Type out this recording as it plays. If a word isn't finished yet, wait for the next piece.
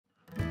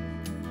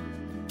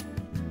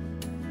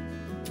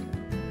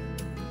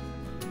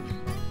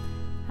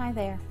Hi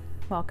there,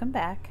 welcome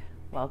back.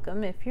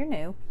 Welcome if you're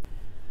new.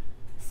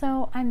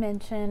 So I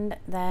mentioned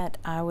that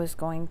I was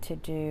going to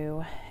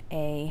do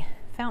a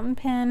fountain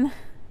pen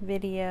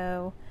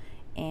video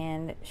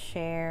and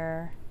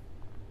share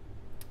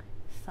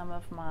some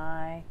of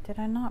my, did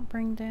I not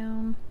bring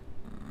down?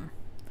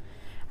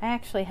 I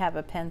actually have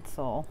a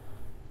pencil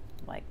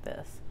like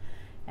this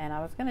and I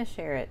was going to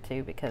share it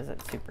too because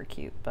it's super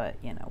cute, but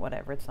you know,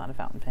 whatever, it's not a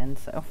fountain pen,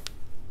 so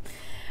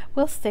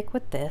we'll stick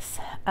with this.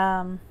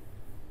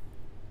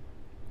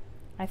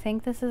 I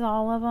think this is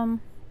all of them.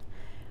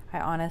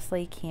 I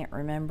honestly can't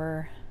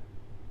remember.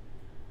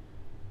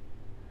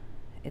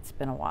 It's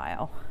been a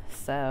while.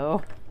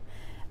 So,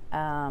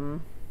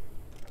 some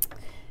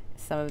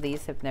of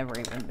these have never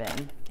even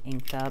been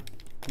inked up,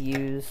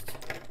 used,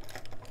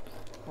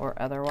 or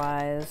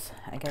otherwise.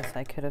 I guess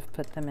I could have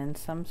put them in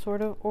some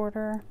sort of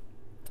order.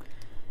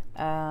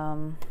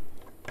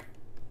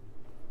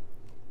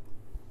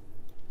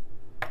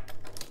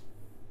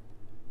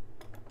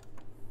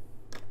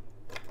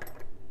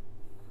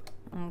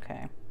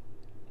 Okay,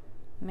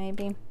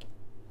 maybe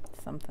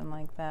something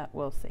like that.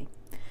 We'll see.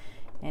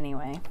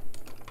 Anyway,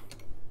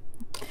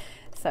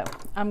 so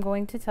I'm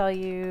going to tell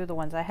you the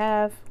ones I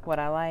have, what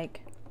I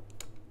like.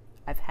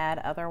 I've had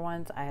other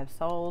ones I have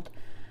sold.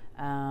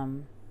 I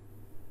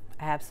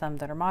have some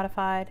that are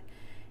modified,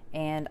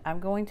 and I'm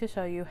going to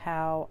show you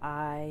how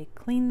I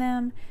clean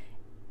them.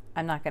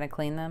 I'm not going to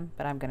clean them,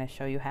 but I'm going to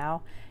show you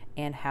how,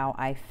 and how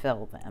I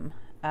fill them.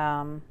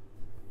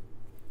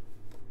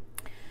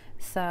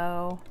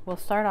 So we'll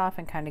start off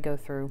and kind of go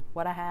through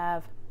what I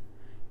have,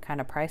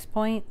 kind of price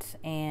points,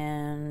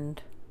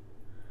 and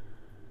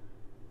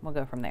we'll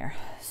go from there.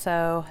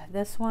 So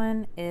this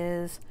one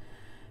is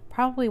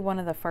probably one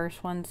of the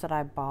first ones that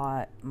I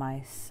bought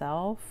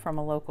myself from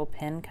a local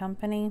pen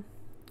company.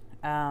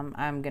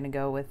 I'm gonna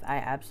go with, I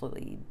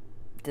absolutely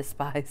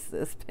despise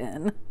this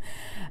pen.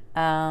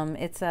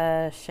 It's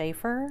a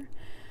Schaefer,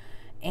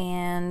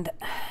 and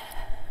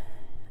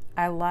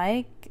I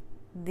like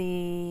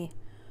the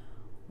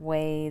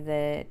way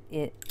that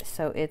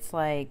so it's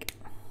like,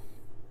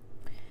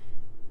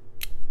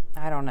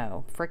 I don't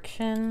know,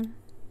 friction.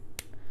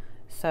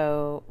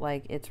 So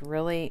like it's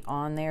really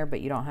on there, but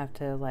you don't have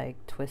to like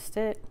twist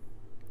it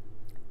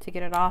to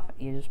get it off.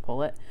 You just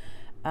pull it.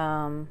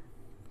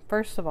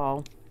 First of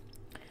all,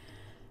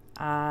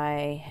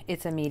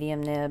 it's a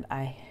medium nib.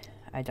 I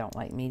don't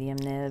like medium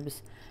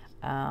nibs.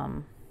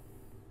 Probably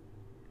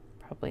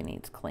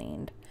needs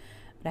cleaned.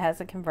 But it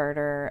has a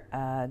converter.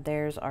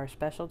 There's our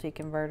specialty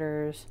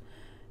converters.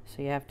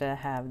 So you have to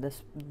have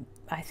this.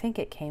 I think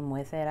it came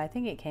with it. I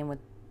think it came with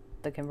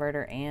the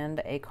converter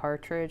and a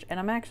cartridge. And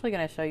I'm actually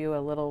going to show you a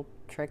little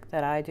trick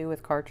that I do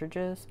with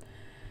cartridges.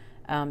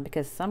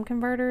 Because some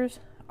converters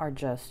are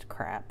just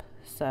crap.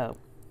 So,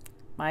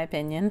 my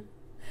opinion.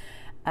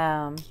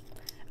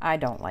 I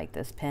don't like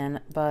this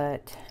pen,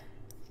 but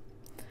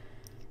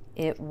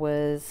it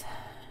was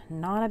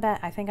not a bad,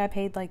 I think I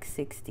paid like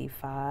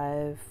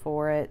 $65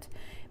 for it,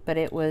 but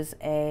it was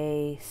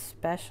a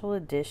special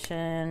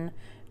edition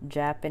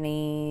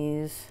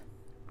Japanese.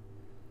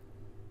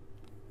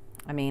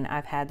 I mean,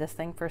 I've had this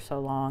thing for so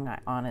long, I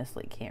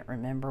honestly can't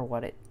remember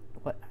what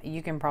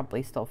you can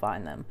probably still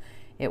find them.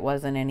 It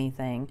wasn't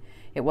anything,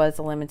 it was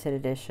a limited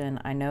edition,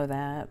 I know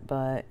that,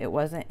 but it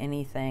wasn't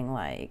anything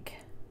like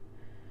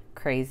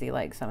crazy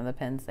like some of the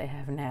pens they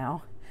have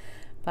now.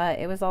 But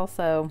it was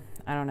also,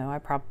 I don't know, I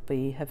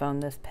probably have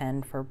owned this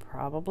pen for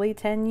probably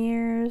 10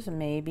 years,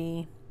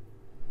 maybe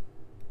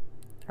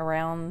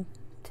around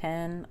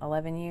 10,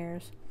 11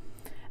 years.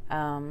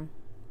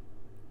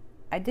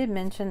 I did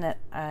mention that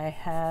I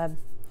had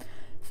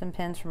some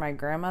pens from my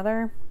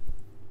grandmother.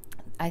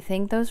 I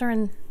think those are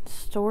in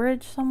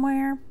storage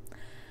somewhere.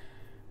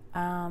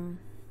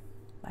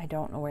 I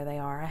don't know where they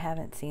are. I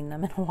haven't seen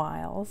them in a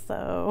while,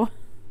 so...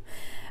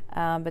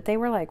 but they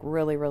were like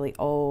really, really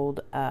old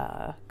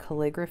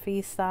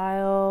calligraphy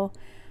style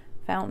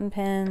fountain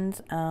pens.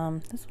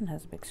 This one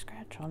has a big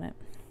scratch on it,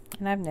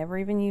 and I've never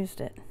even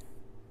used it.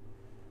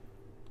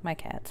 My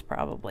cats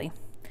probably.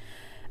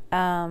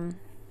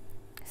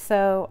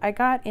 So I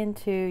got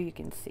into, you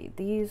can see,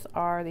 these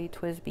are the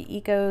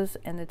TWSBI Ecos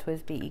and the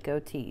TWSBI Eco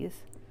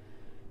Tees.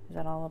 Is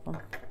that all of them?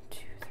 2,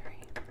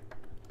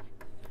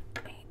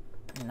 3,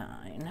 8,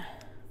 9.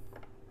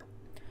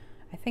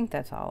 I think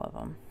that's all of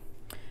them.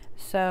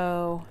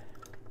 So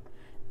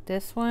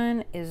this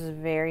one is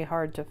very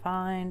hard to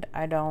find.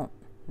 I don't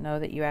know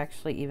that you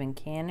actually even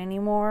can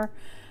anymore.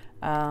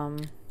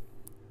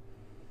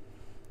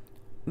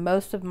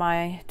 Most of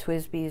my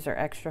TWSBIs are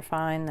extra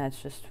fine.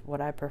 That's just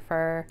what I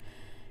prefer.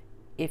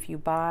 If you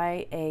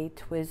buy a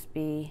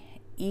TWSBI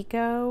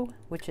Eco,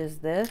 which is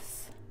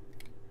this,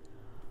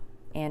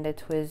 and a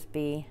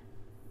TWSBI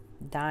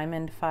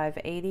Diamond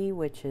 580,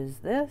 which is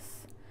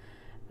this,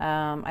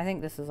 I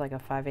think this is like a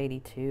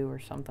 582 or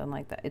something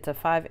like that. It's a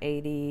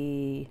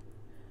 580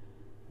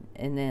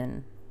 and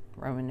then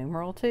Roman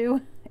numeral 2.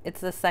 It's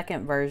the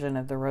second version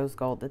of the rose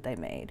gold that they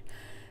made.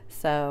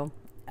 So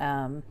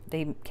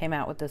they came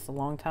out with this a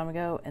long time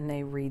ago and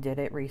they redid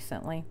it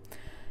recently.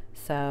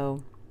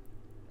 So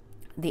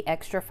The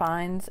extra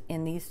fines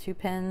in these two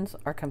pens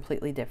are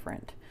completely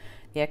different.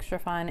 The extra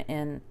fine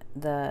in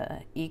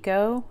the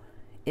Eco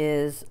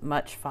is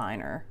much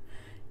finer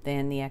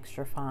than the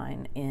extra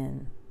fine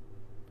in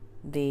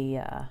the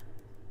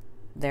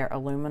their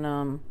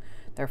aluminum,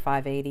 their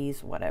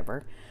 580s,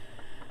 whatever.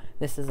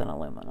 This is an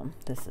aluminum.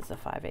 This is a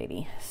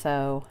 580.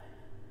 So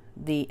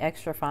the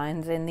extra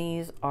fines in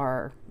these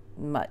are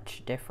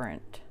much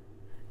different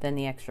than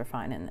the extra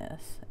fine in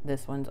this.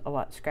 This one's a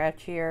lot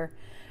scratchier.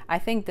 I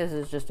think this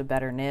is just a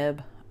better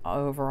nib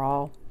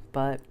overall,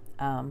 but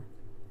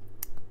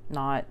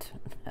not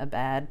a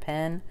bad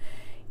pen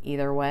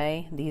either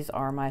way. These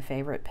are my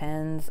favorite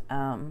pens.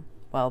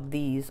 Well,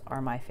 these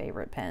are my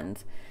favorite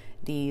pens.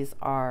 These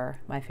are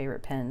my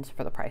favorite pens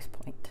for the price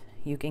point.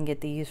 You can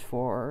get these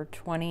for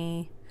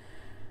 $25,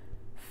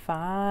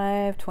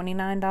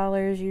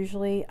 $29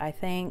 usually, I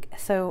think.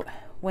 So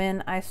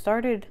when I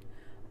started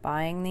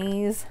buying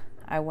these,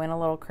 I went a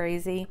little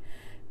crazy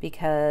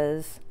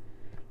because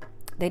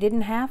they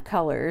didn't have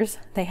colors.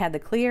 They had the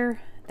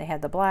clear, they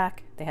had the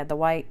black, they had the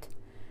white,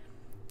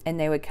 and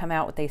they would come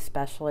out with a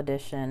special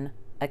edition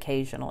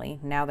occasionally.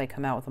 Now they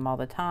come out with them all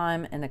the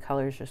time, and the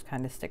colors just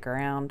kind of stick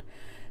around.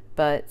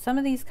 But some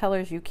of these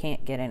colors you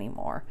can't get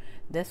anymore.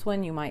 This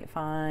one you might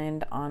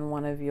find on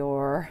one of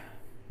your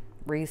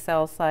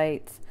resale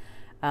sites.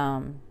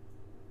 TWSBI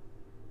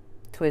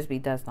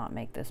does not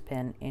make this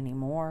pen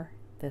anymore,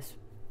 this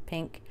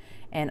pink,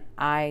 and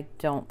I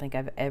don't think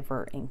I've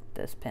ever inked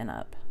this pen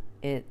up.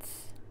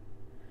 It's,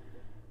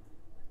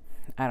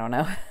 I don't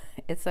know,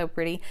 it's so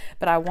pretty,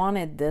 but I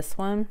wanted this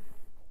one,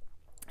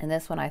 and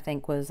this one I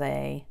think was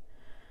I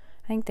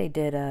think they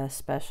did a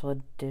special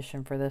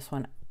edition for this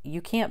one.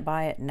 You can't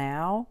buy it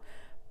now,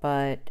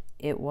 but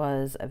it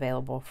was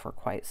available for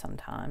quite some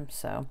time.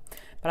 So,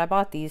 but I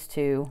bought these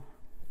two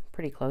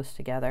pretty close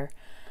together.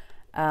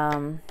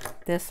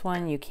 This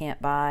one you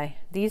can't buy.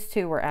 These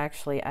two were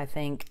actually, I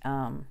think,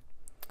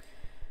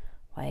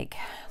 like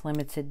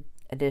limited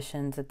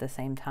editions at the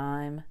same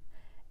time,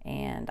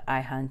 and I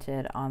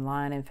hunted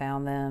online and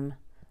found them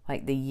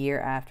like the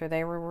year after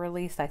they were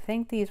released. I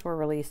think these were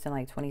released in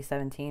like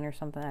 2017 or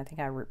something. I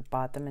think I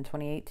bought them in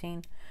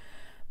 2018,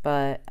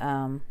 but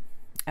I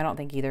don't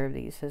think either of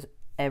these has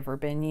ever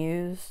been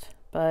used,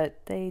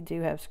 but they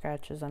do have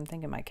scratches. I'm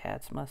thinking my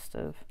cats must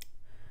have.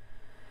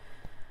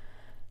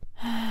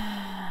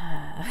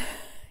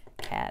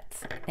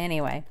 Cats.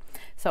 Anyway,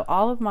 so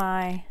all of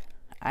my,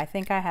 I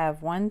think I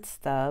have one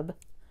stub,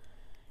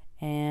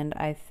 and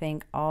I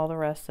think all the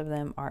rest of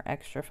them are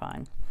extra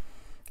fine.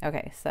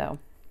 Okay, so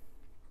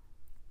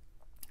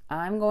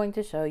I'm going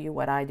to show you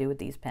what I do with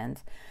these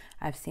pens.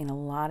 I've seen a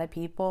lot of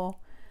people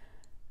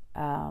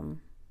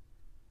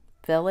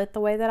fill it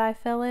the way that I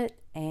fill it,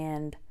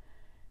 and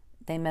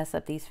they mess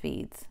up these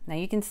feeds. Now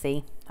you can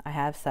see I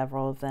have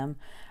several of them.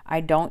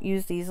 I don't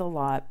use these a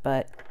lot,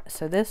 but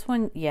so this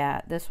one,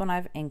 yeah, this one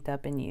I've inked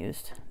up and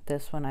used.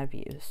 This one I've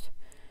used.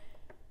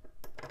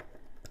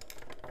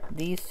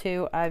 These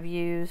two I've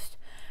used.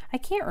 I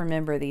can't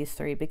remember these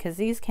three because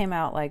these came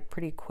out like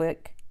pretty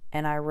quick,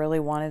 and I really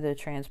wanted a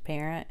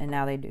transparent, and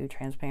now they do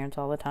transparents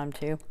all the time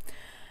too.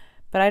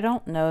 But I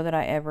don't know that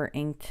I ever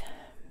inked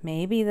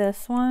maybe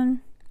this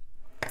one,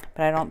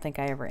 but I don't think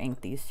I ever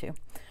inked these two.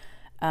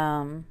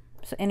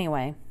 So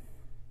anyway,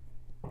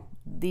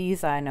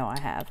 these I know I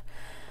have,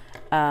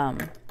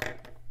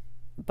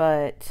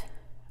 but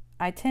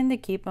I tend to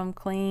keep them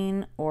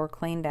clean or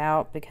cleaned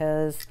out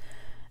because,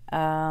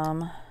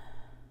 oh,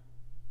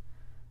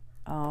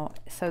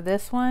 so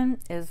this one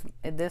is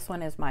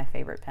my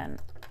favorite pen.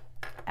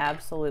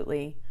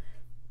 Absolutely.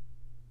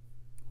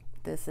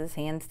 This is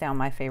hands down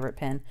my favorite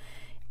pen.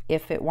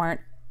 If it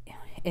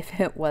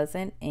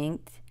wasn't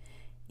inked,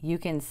 you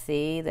can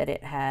see that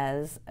it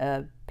has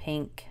a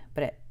pink,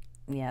 but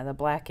yeah, the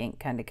black ink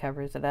kind of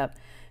covers it up.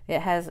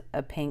 It has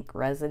a pink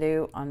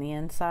residue on the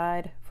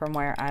inside from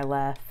where I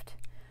left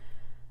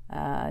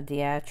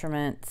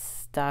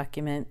Diatrements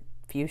Document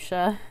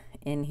Fuchsia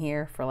in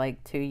here for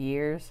like 2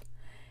 years,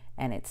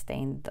 and it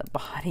stained the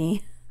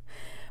body.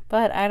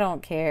 But I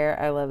don't care.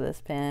 I love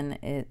this pen.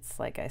 It's,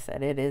 like I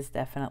said, it is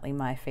definitely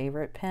my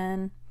favorite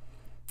pen.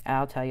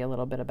 I'll tell you a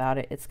little bit about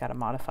it. It's got a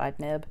modified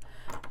nib,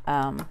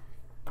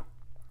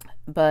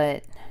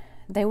 but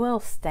they will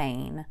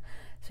stain,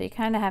 so you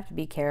kind of have to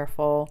be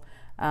careful.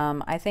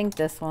 I think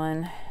this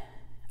one,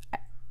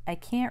 I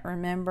can't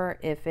remember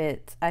if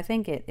it's, I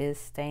think it is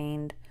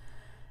stained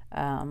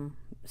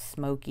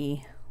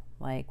smoky,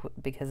 like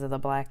because of the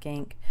black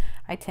ink.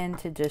 I tend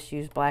to just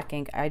use black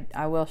ink.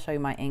 I will show you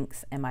my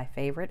inks and my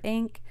favorite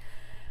ink,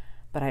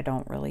 but I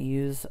don't really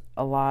use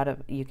a lot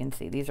of, you can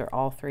see these are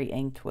all three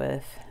inked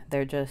with,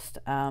 they're just,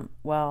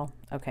 well,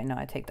 okay, no,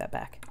 I take that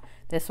back.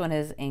 This one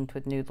is inked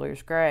with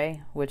Noodler's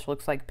Gray, which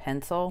looks like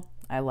pencil.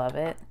 I love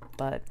it,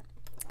 but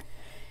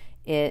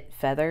it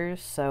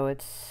feathers, so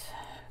it's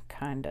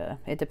kind of,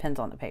 it depends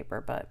on the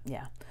paper, but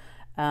yeah.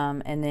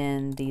 And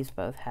then these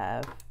both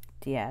have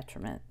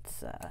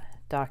Diatrements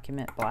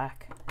Document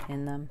Black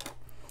in them.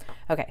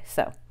 Okay,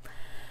 so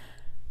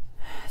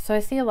I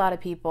see a lot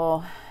of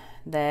people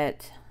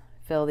that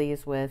fill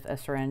these with a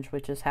syringe,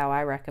 which is how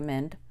I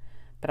recommend,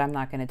 but I'm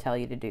not going to tell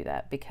you to do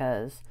that,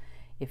 because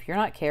if you're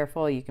not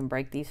careful, you can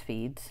break these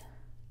feeds,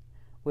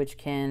 which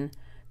can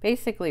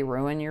basically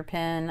ruin your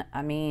pen.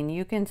 I mean,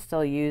 you can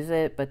still use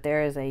it, but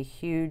there is a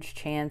huge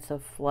chance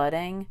of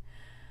flooding,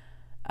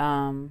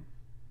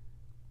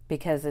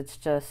 because it's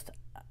just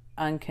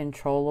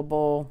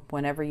uncontrollable.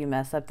 Whenever you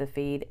mess up the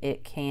feed,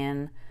 it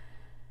can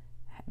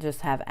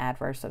just have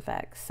adverse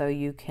effects. So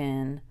you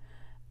can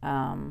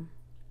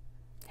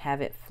have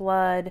it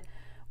flood,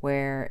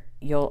 where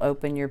you'll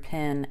open your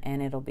pen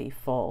and it'll be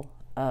full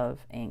of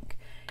ink.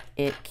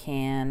 It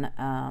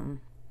can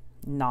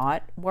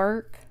not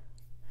work.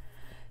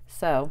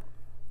 So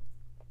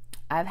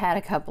I've had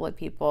a couple of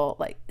people,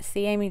 like,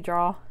 see Amy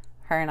draw?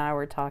 Her and I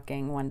were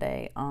talking one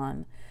day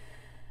on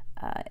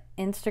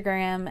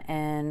Instagram,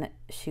 and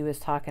she was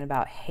talking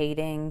about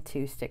hating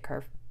to stick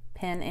her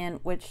pen in,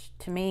 which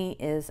to me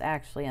is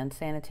actually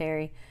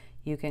unsanitary.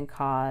 You can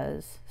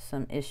cause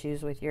some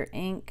issues with your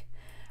ink.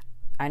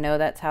 I know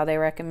that's how they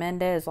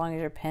recommend it. As long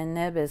as your pen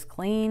nib is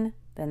clean,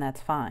 then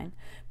that's fine.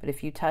 But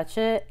if you touch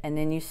it and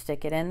then you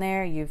stick it in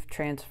there, you've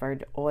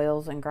transferred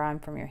oils and grime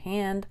from your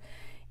hand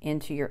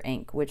into your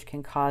ink, which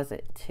can cause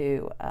it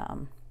to,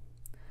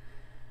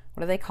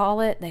 what do they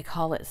call it? They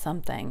call it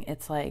something.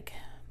 It's like,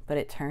 but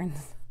it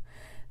turns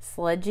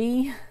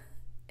sludgy.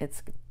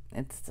 It's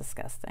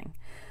disgusting.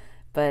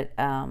 But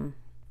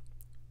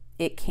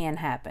it can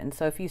happen.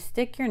 So if you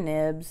stick your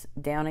nibs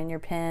down in your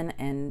pen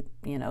and,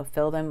 you know,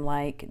 fill them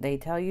like they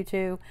tell you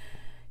to,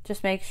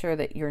 just make sure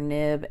that your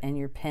nib and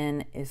your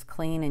pen is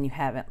clean and you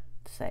haven't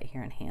sat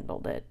here and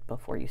handled it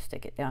before you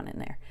stick it down in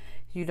there.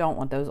 You don't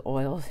want those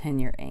oils in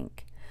your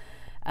ink.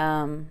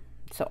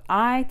 So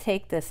I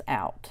take this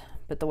out,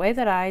 but the way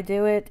that I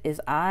do it is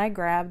I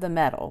grab the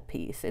metal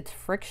piece. It's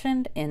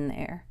frictioned in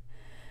there.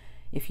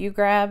 If you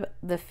grab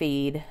the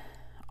feed,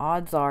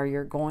 odds are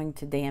you're going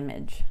to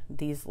damage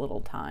these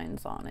little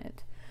tines on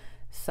it.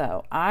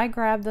 So I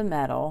grab the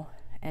metal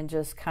and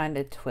just kind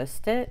of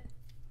twist it,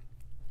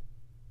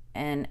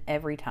 and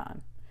every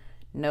time,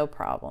 no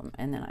problem.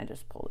 And then I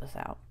just pull this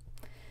out.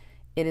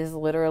 It is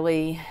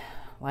literally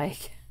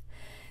like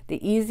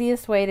the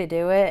easiest way to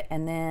do it.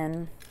 And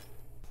then,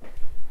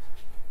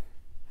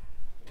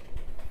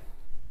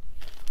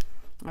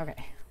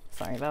 okay,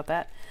 sorry about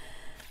that.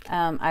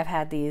 I've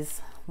had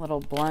these little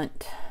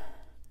blunt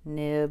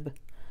nib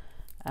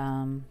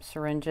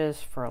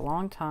syringes for a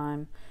long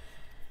time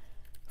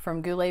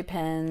from Goulet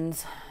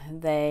pens.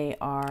 They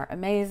are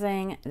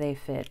amazing. They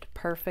fit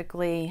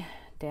perfectly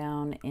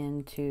down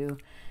into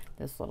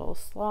this little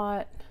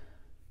slot,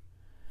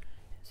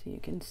 so you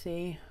can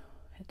see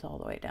it's all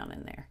the way down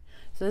in there.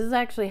 So this is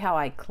actually how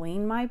I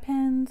clean my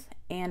pens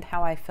and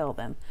how I fill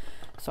them.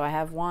 So I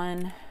have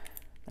one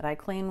that I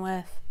clean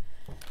with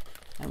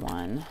and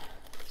one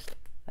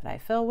that I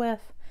fill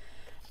with.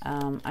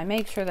 I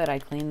make sure that I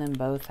clean them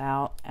both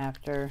out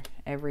after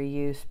every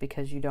use,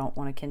 because you don't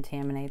want to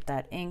contaminate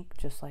that ink.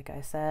 Just like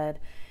I said,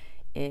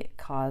 it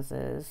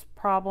causes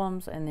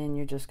problems, and then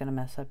you're just going to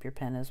mess up your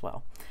pen as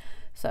well.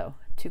 So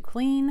to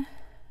clean,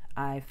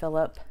 I fill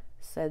up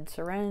said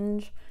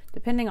syringe.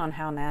 Depending on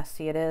how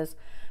nasty it is,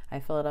 I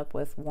fill it up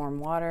with warm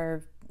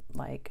water,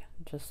 like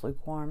just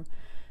lukewarm.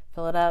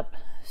 Fill it up,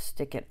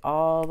 stick it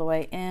all the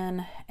way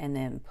in, and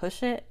then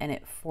push it, and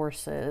it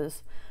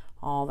forces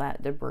all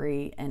that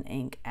debris and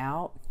ink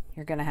out.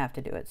 You're going to have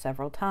to do it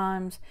several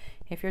times.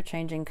 If you're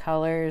changing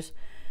colors,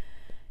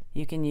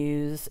 you can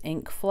use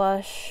ink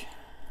flush,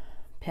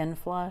 pen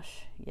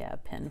flush. Yeah,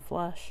 pen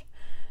flush.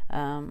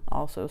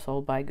 Also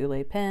sold by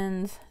Goulet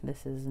pens.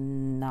 This is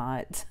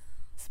not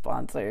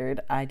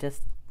sponsored.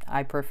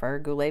 I prefer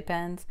Goulet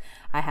pens.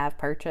 I have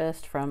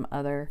purchased from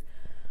other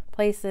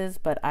places,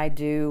 but I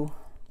do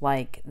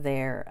like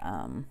their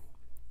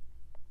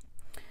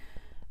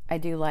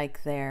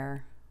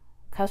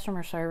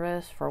customer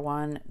service. For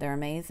one, they're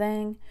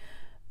amazing,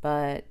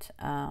 but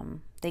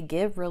they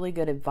give really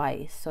good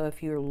advice. So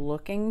if you're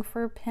looking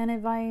for pen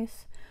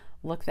advice,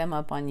 look them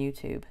up on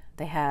YouTube.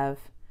 They have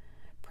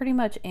pretty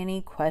much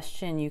any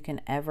question you can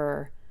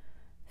ever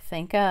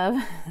think of,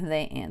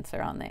 they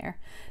answer on there.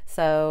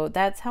 So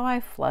that's how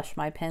I flush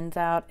my pens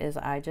out, is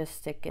I just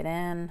stick it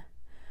in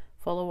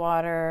full of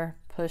water,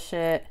 push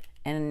it,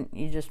 and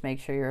you just make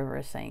sure you're over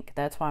a sink.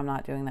 That's why I'm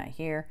not doing that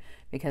here,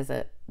 because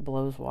it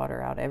blows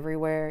water out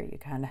everywhere. You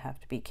kind of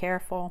have to be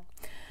careful.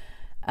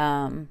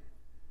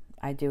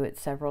 I do it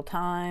several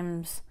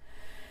times,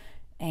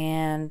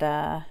 and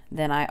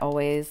then I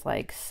always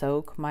like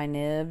soak my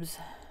nibs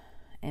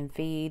and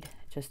feed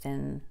just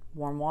in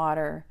warm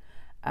water,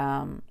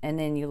 and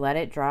then you let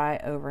it dry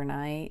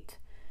overnight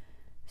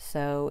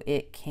so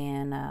it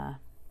can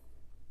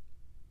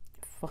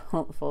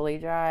fully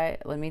dry.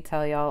 Let me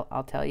tell y'all,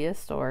 I'll tell you a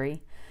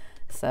story.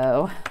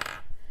 So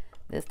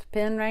this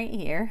pen right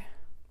here,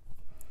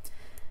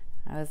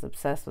 I was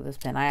obsessed with this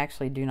pen. I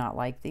actually do not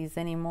like these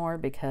anymore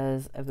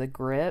because of the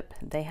grip.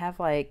 They have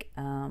like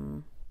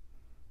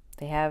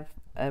they have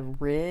a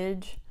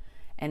ridge,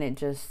 and it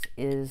just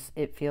is,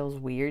 it feels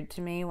weird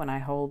to me when I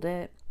hold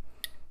it.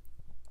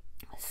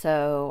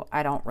 So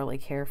I don't really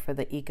care for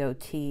the Eco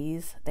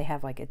Tees. They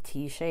have like a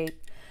T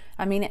shape.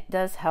 I mean, it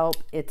does help.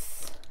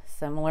 It's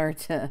similar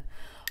to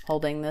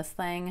holding this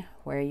thing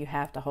where you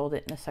have to hold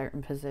it in a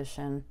certain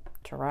position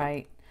to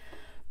write.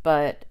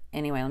 But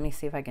anyway, let me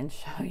see if I can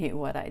show you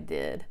what I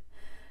did.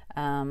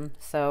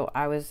 So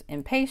I was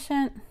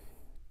impatient,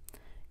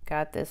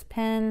 got this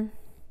pen,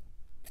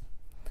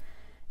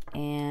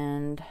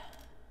 and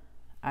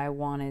I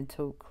wanted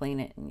to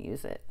clean it and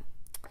use it.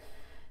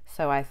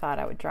 So I thought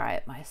I would dry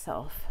it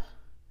myself.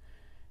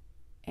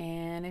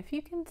 And if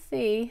you can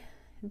see,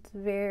 it's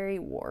very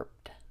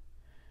warped.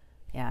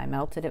 Yeah, I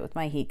melted it with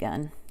my heat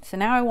gun. So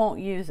now I won't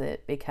use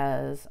it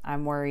because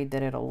I'm worried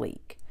that it'll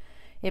leak.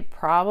 It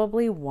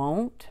probably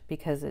won't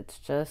because it's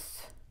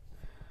just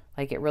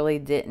like it really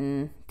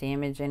didn't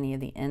damage any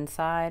of the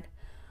inside,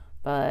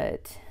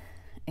 but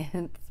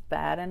it's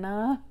bad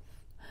enough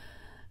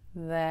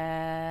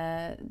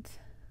that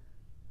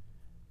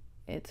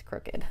it's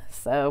crooked.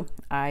 So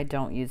I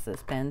don't use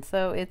this pen.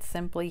 So it's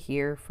simply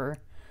here for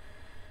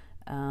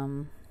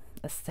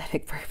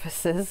aesthetic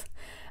purposes.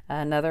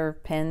 Another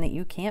pen that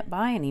you can't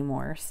buy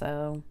anymore.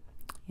 So,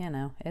 you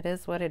know, it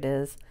is what it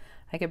is.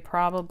 I could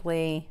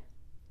probably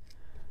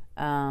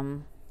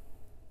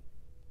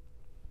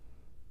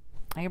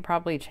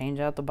change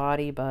out the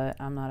body, but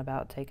I'm not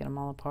about taking them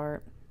all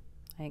apart.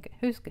 I think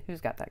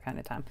who's got that kind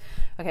of time?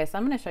 Okay, so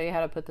I'm going to show you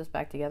how to put this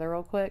back together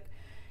real quick.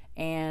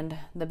 And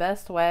the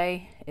best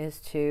way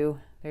is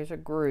there's a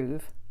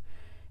groove.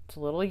 It's a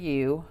little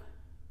U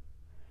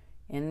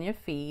in your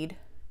feed.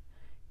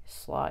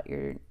 Slot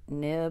your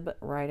nib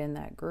right in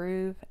that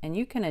groove, and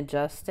you can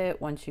adjust it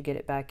once you get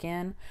it back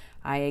in.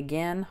 I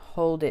again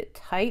hold it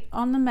tight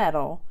on the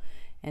metal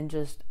and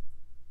just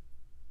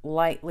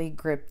lightly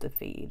grip the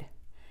feed,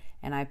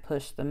 and I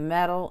push the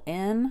metal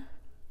in,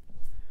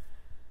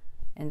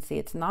 and see,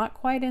 it's not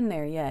quite in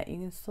there yet. You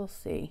can still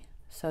see.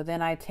 So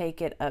then I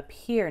take it up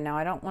here. Now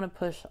I don't want to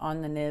push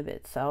on the nib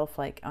itself,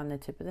 like on the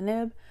tip of the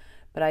nib,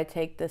 but I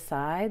take the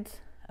sides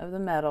of the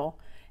metal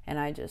and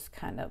I just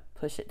kind of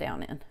push it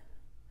down in,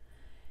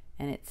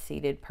 and it's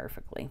seated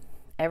perfectly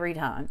every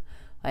time.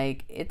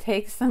 Like, it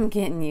takes some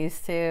getting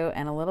used to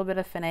and a little bit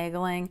of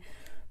finagling,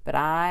 but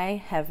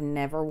I have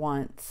never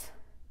once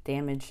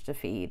damaged a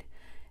feed.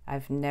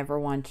 I've never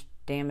once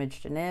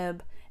damaged a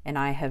nib, and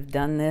I have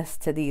done this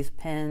to these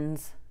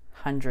pens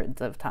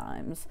hundreds of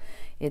times.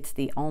 It's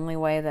the only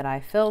way that I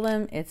fill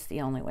them. It's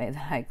the only way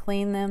that I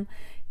clean them.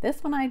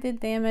 This one I did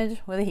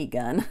damage with a heat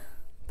gun.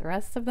 The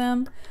rest of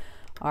them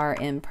are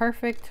in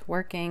perfect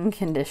working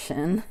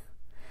condition.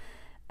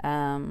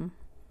 I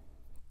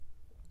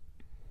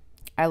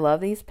love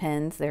these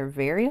pens. They're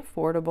very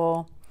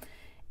affordable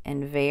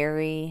and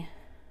very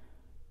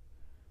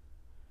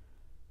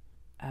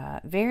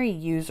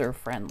user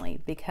friendly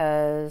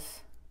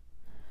because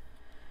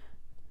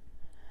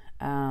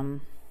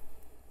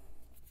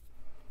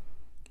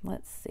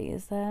let's see,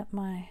 is that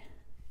I'm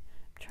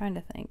trying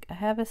to think. I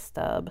have a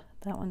stub.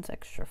 That one's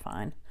extra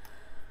fine.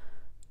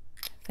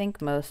 I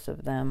think most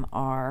of them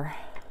are,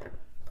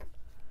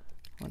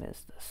 what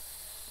is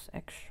this?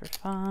 Extra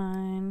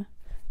fine.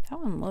 That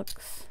one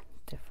looks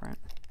different.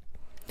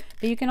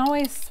 But you can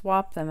always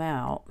swap them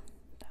out.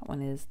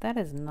 That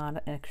is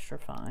not extra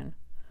fine.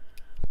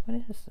 What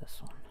is this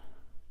one?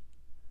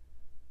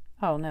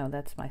 Oh no,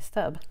 that's my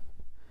stub.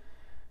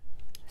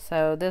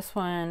 So this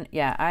one,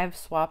 yeah, I've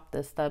swapped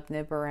the stub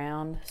nib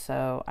around,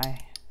 so I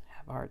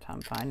have a hard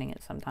time finding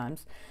it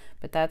sometimes.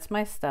 But that's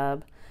my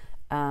stub.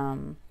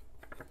 And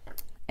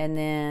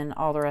then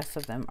all the rest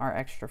of them are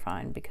extra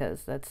fine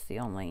because it's the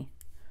only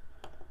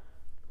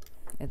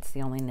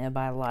nib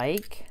I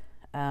like.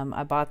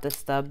 I bought the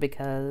stub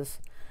because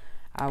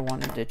I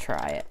wanted to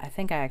try it. I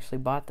think I actually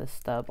bought the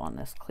stub on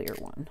this clear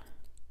one.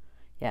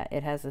 Yeah,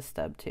 it has a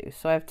stub too.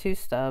 So I have two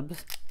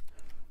stubs.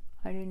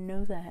 I didn't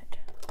know that.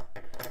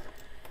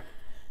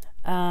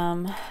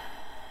 That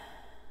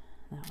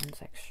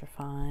one's extra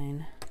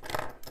fine.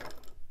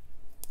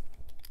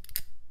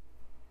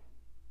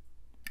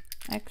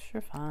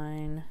 Extra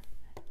fine.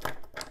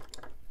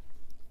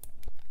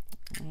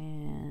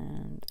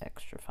 And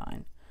extra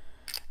fine.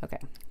 Okay,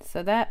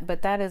 so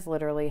that is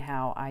literally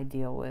how I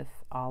deal with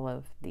all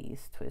of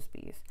these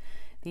TWSBIs.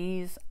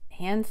 These,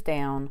 hands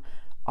down,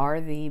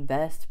 are the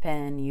best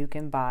pen you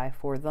can buy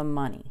for the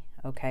money.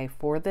 Okay,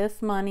 for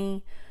this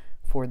money,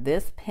 for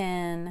this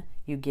pen,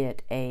 you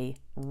get a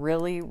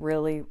really,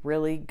 really,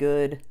 really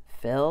good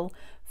fill.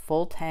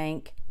 Full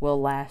tank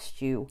will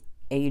last you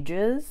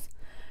ages.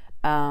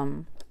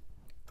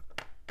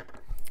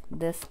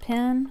 This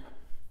pen,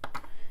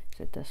 is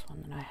it this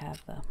one that I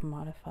have the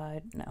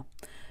modified? No.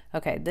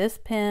 Okay, this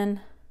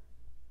pen,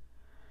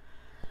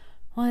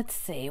 let's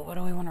see, what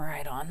do we want to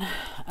write on?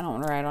 I don't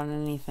want to write on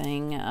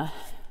anything. I'm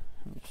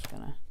just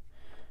gonna,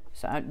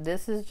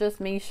 this is just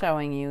me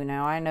showing you.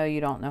 Now, I know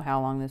you don't know how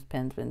long this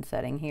pen's been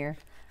sitting here.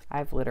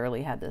 I've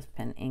literally had this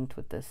pen inked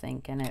with this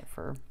ink in it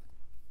for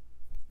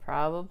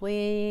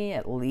probably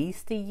at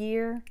least a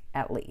year,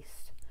 at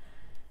least.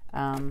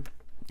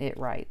 It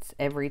writes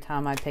every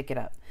time I pick it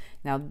up.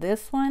 Now,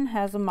 this one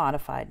has a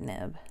modified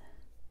nib.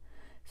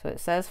 So it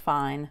says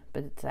fine,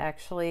 but it's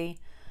actually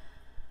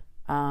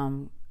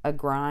a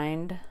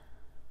grind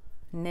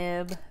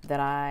nib that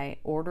I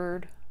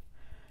ordered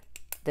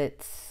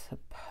that's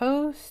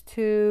supposed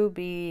to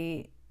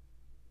be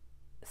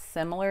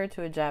similar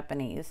to a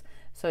Japanese.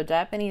 So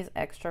Japanese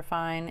extra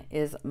fine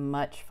is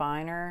much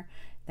finer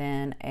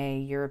than a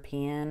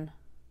European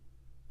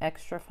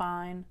extra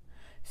fine.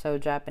 So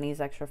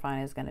Japanese extra fine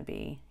is going to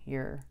be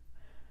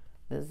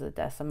this is the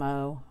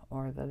Decimo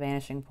or the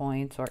Vanishing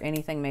Points or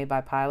anything made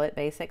by Pilot,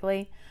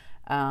 basically.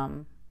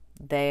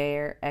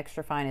 Their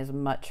extra fine is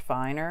much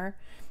finer.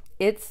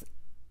 It's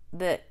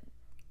the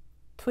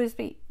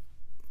TWSBI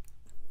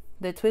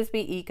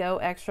Eco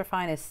extra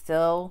fine is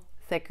still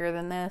thicker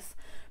than this,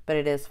 but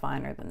it is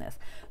finer than this.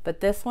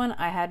 But this one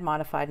I had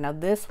modified. Now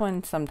this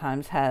one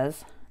sometimes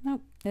has,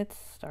 nope, it's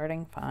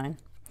starting fine.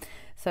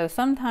 So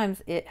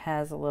sometimes it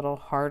has a little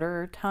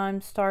harder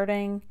time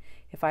starting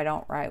if I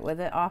don't write with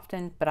it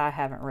often, but I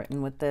haven't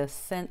written with this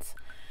since.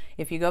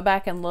 If you go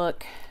back and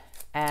look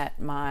at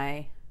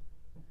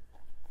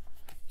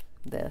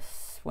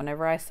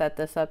whenever I set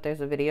this up,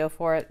 there's a video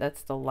for it.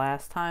 That's the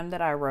last time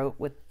that I wrote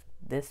with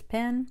this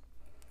pen.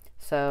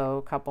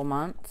 So a couple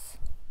months,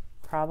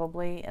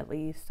 probably, at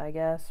least, I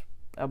guess,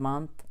 a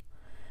month.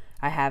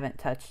 I haven't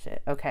touched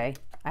it. Okay,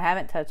 I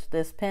haven't touched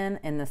this pen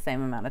in the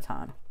same amount of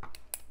time.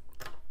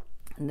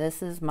 And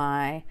this is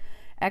my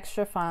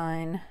extra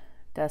fine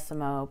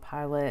Decimo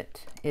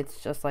Pilot.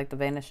 It's just like the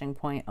Vanishing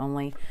Point,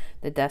 only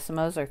the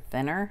Decimos are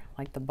thinner,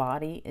 like the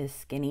body is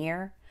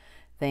skinnier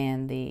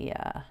than the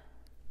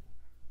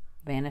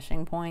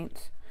Vanishing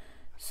Points.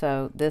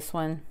 So this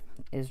one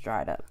is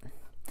dried up.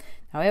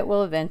 Now it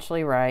will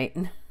eventually write,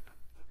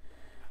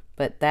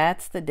 but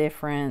that's the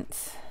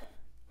difference.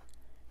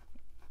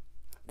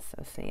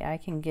 So see, I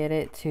can get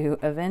it to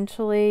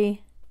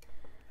eventually,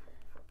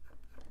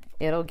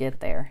 it'll get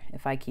there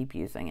if I keep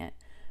using it.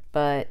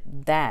 But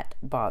that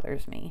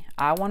bothers me.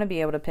 I want to be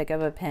able to pick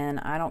up a pen.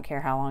 I don't care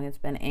how long it's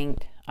been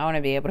inked. I want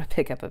to be able to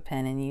pick up a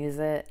pen and use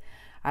it.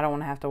 I don't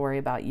want to have to worry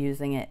about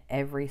using it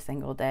every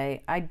single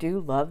day. I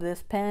do love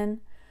this pen,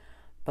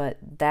 but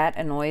that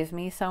annoys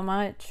me so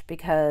much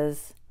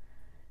because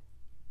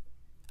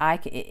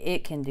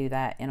it can do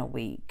that in a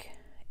week.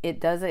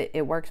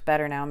 It works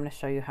better now. I'm going to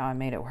show you how I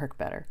made it work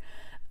better.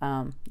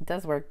 It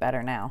does work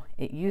better now.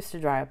 It used to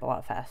dry up a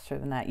lot faster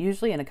than that.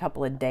 Usually in a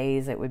couple of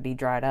days it would be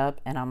dried up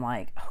and I'm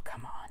like, oh,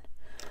 come on.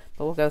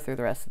 But we'll go through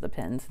the rest of the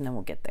pens and then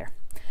we'll get there.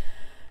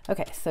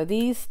 Okay, so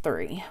these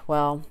three,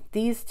 well,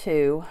 these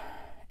two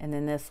and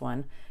then this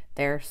one,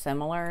 they're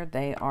similar.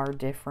 They are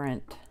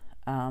different.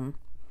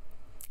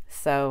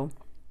 So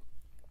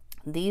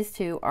these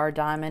two are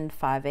Diamond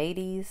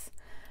 580s.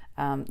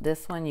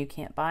 This one you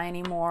can't buy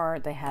anymore.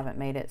 They haven't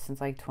made it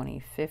since like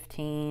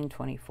 2015,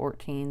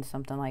 2014,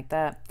 something like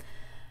that.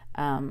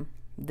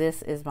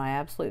 This is my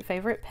absolute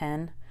favorite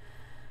pen.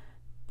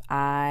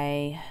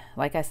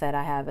 Like I said,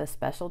 I have a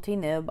specialty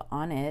nib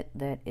on it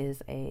that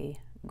is a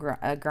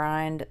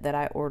grind that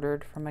I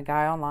ordered from a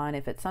guy online.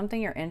 If it's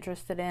something you're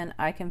interested in,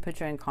 I can put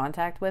you in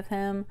contact with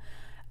him.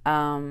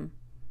 But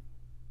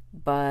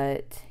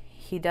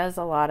he does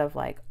a lot of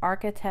like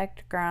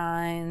architect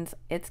grinds.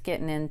 It's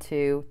getting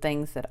into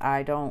things that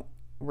I don't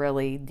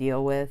really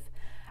deal with.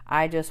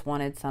 I just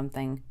wanted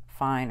something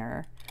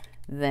finer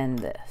than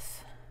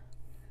this.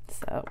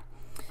 So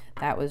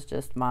that was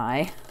just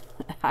I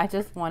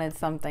just wanted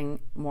something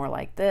more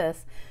like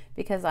this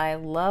because I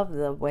love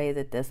the way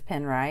that this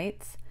pen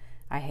writes.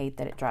 I hate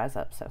that it dries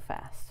up so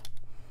fast.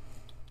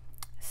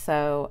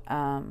 So,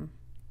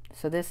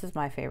 so this is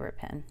my favorite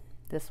pen.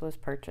 This was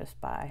purchased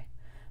by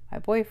my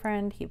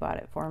boyfriend. He bought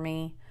it for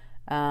me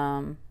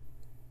for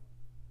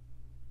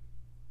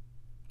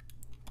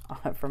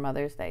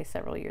Mother's Day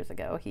several years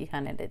ago. He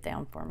hunted it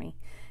down for me,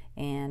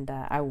 and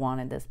I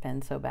wanted this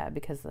pen so bad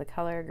because the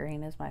color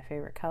green is my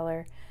favorite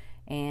color.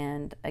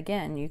 And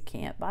again, you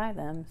can't buy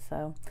them.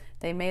 So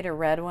they made a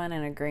red one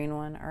and a green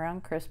one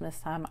around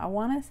Christmas time. I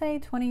want to say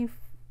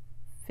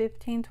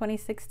 2015,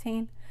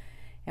 2016,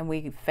 and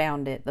we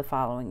found it the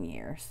following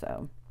year.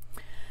 So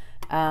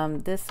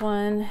this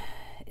one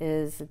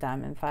is a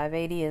Diamond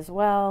 580 as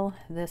well.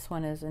 This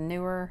one is a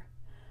newer.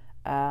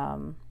 I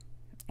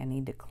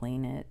need to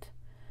clean it,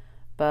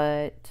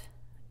 but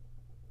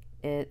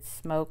it's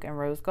smoke and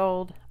rose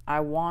gold. I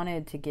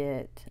wanted to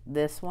get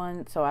this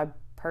one, so I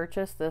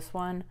purchased this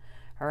one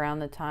around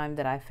the time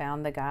that I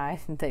found the guy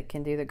that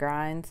can do the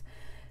grinds.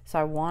 So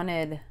I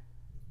wanted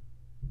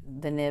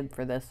the nib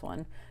for this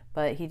one,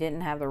 but he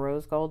didn't have the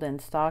rose gold in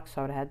stock,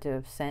 so I would have had to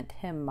have sent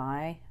him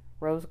my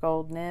rose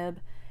gold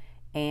nib.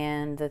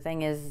 And the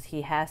thing is,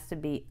 he has to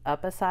be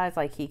up a size.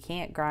 Like, he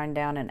can't grind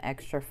down an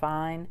extra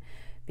fine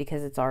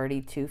because it's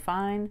already too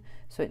fine.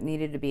 So it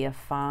needed to be a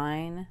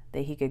fine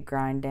that he could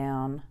grind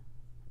down.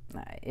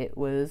 It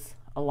was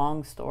a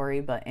long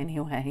story, but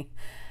anyway.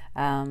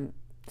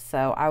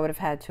 So I would have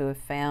had to have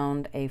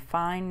found a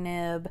fine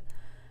nib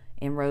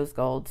in rose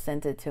gold,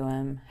 sent it to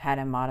him, had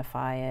him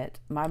modify it.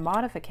 My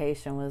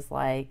modification was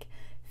like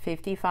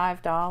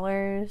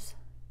 $55.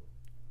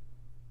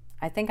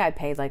 I think I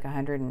paid like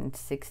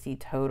 160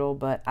 total,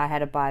 but I had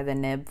to buy the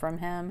nib from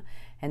him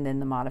and then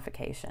the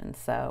modification.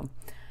 So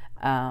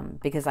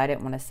because I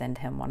didn't want to send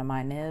him one of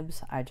my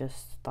nibs, I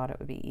just thought it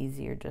would be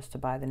easier just to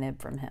buy the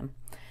nib from him.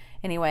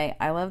 Anyway,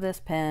 I love this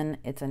pen.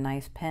 It's a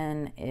nice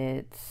pen.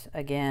 It's,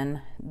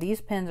 again, these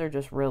pens are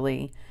just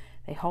really,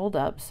 they hold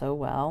up so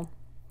well.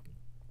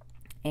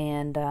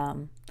 And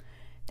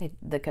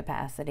the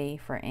capacity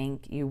for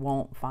ink, you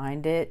won't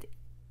find it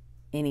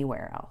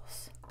anywhere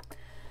else.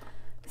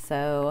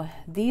 So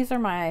these are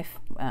my,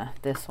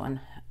 this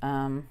one,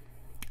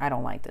 I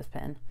don't like this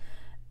pen.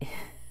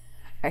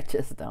 I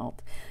just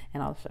don't.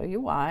 And I'll show you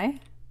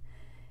why.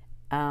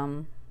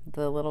 The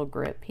little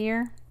grip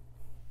here.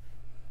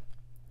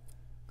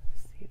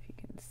 Let's see if you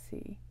can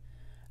see.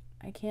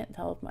 I can't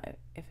tell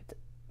if it's,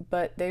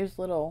 but there's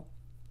little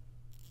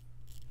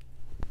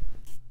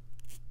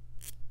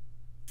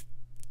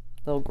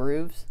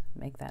grooves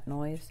make that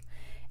noise,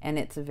 and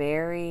it's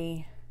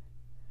very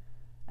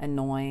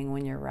annoying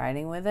when you're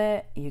writing with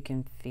it. You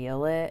can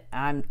feel it.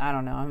 I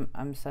don't know,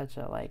 I'm such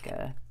a like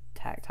a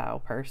tactile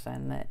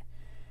person that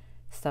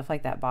stuff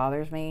like that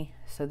bothers me.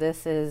 So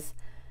this is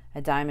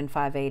a Diamond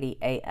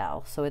 580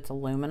 AL, so it's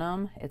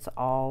aluminum. It's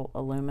all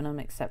aluminum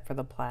except for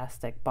the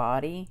plastic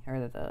body, or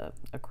the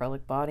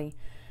acrylic body,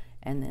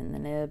 and then the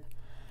nib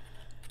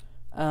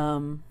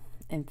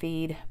and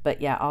feed. But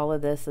yeah, all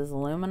of this is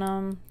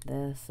aluminum.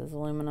 This is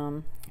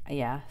aluminum.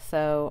 Yeah,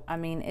 so I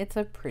mean, it's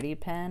a pretty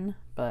pen,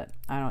 but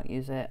I don't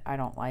use it. I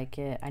don't like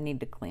it. I need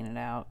to clean it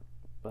out,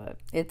 but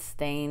it's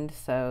stained,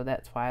 so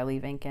that's why I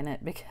leave ink in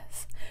it,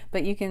 because,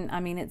 but you can, I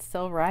mean, it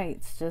still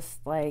writes, just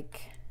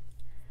like,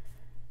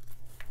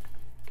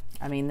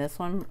 I mean, this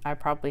one, I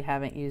probably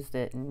haven't used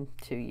it in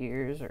 2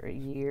 years or a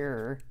year,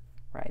 or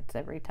writes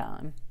every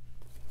time.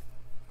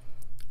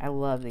 I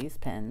love these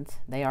pens.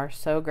 They are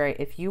so great.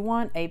 If you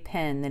want a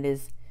pen that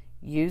is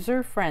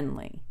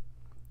user-friendly,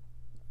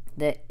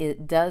 that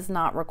it does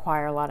not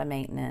require a lot of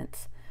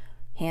maintenance,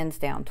 hands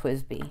down,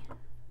 TWSBI.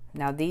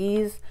 Now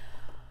these,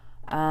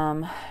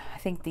 I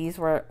think these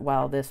were,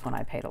 well, this one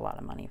I paid a lot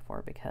of money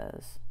for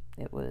because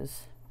it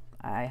was,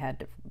 I had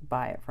to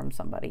buy it from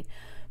somebody.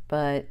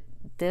 But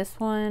this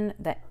one,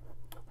 the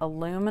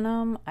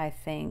aluminum, I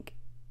think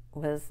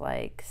was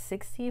like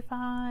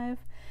 65,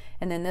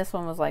 and then this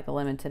one was like a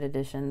limited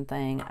edition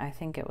thing. I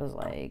think it was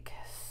like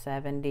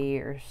 70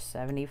 or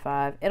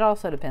 75. It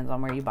also depends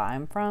on where you buy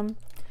them from,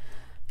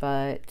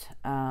 but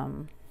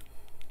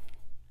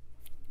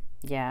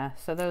yeah,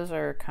 so those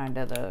are kind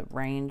of the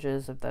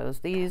ranges of those.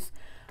 These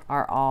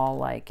are all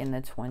like in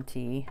the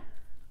 $25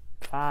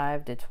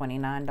 to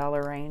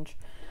 $29 range.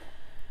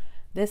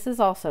 This is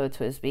also a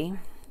TWSBI.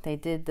 They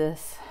did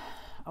this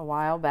a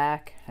while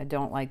back. I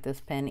don't like this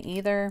pen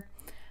either.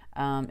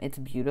 It's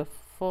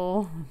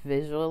beautiful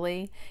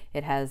visually.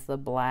 It has the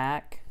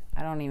black.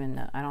 I don't even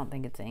know. I don't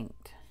think it's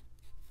inked.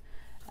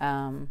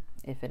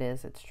 If it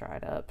is, it's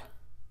dried up.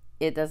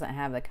 It doesn't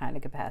have the kind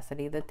of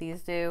capacity that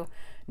these do,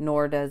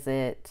 nor does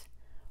it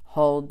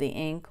hold the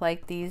ink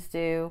like these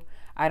do.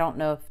 I don't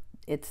know if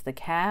it's the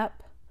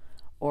cap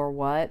or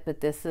what,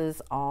 but this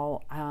is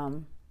all,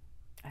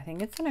 I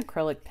think it's an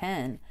acrylic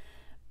pen,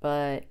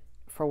 but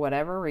for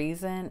whatever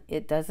reason,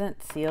 it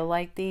doesn't seal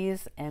like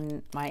these,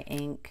 and my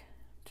ink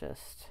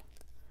just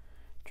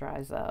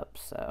dries up.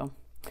 So,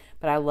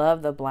 but I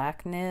love the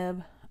black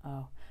nib.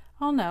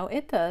 Oh no,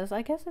 it does.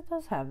 I guess it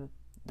does have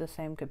the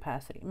same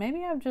capacity.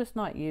 Maybe I've just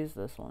not used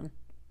this one.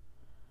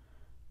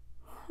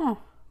 Huh,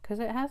 because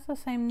it has the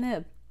same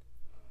nib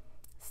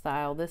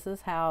style. This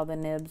is how the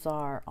nibs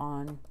are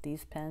on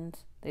these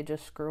pens. They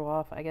just screw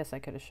off. I guess I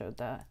could have showed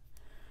that.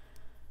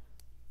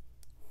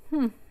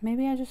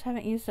 Maybe I just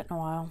haven't used it in a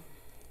while.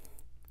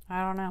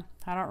 I don't know.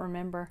 I don't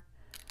remember.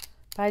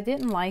 But I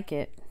didn't like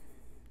it.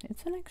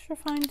 It's an extra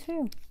fine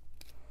too.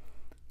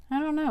 I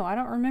don't know. I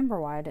don't remember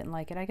why I didn't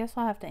like it. I guess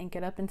I'll have to ink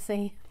it up and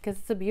see, because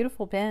it's a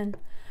beautiful pen.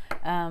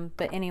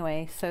 But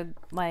anyway, so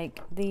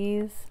like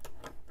these,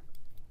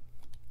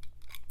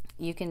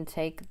 you can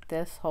take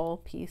this whole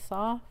piece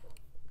off,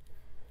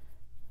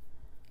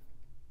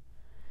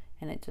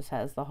 and it just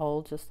has the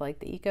hole just like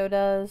the Eco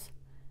does,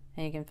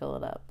 and you can fill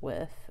it up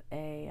with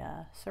a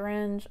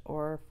syringe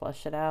or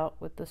flush it out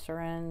with the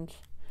syringe,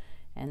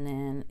 and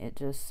then it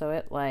just, so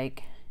it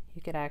like,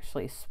 you could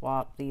actually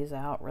swap these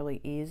out really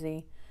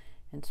easy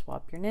and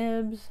swap your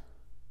nibs.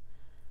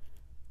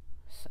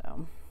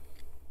 So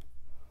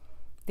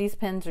these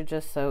pens are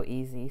just so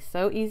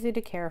easy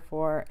to care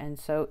for, and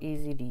so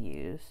easy to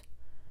use.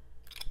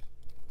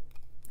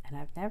 And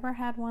I've never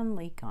had one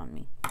leak on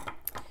me.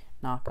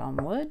 Knock on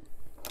wood.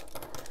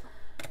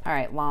 All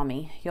right,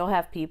 Lamy. You'll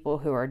have people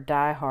who are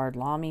diehard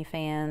Lamy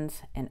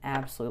fans and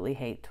absolutely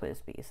hate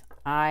TWSBIs.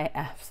 I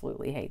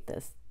absolutely hate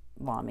this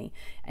Lamy.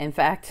 In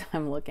fact,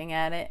 I'm looking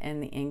at it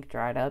and the ink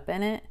dried up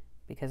in it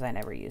because I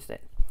never used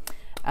it.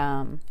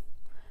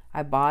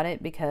 I bought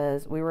it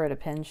because we were at a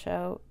pen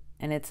show,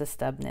 and it's a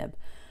stub nib,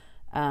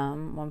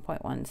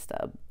 1.1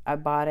 stub. I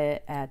bought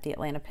it at the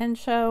Atlanta Pen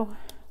Show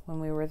when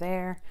we were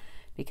there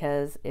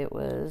because it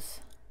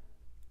was,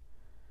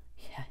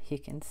 yeah, you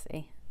can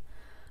see,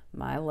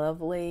 my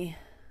lovely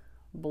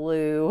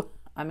blue.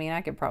 I mean,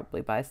 I could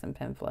probably buy some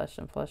pen flush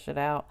and flush it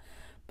out,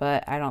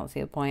 but I don't see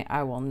a point.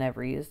 I will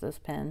never use this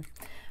pen.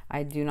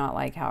 I do not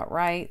like how it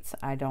writes.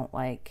 I don't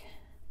like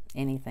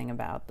anything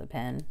about the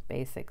pen,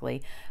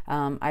 basically.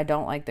 I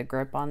don't like the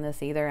grip on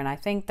this either, and I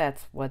think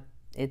that's what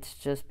it's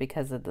just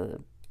because of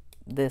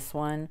this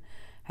one.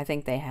 I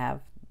think they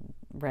have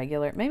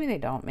regular, maybe they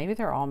don't, maybe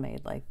they're all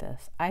made like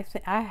this. I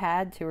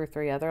had 2 or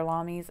 3 other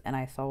Lamies and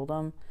I sold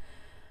them,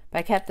 but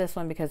I kept this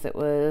one because it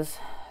was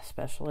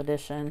special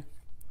edition.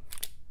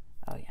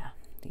 Oh yeah,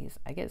 these,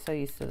 I get so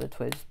used to the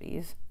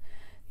Twisbees.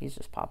 These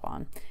just pop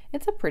on.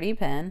 It's a pretty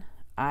pen.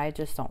 I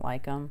just don't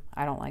like them.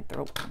 I don't like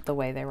the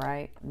way they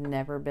write.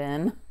 Never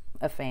been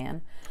a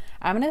fan.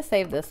 I'm gonna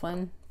save this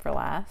one for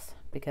last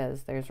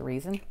because there's a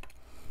reason.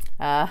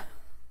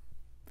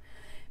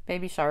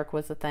 Baby Shark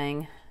was a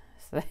thing,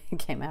 so they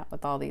came out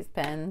with all these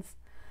pens.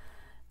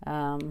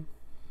 I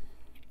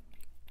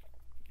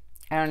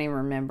don't even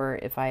remember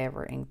if I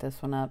ever inked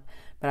this one up,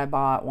 but I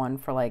bought one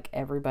for like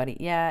everybody.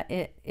 Yeah,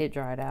 it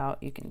dried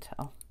out. You can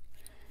tell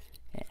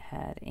it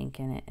had ink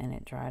in it and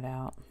it dried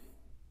out.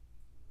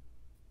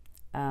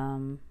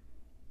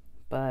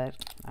 But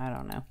I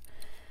don't know.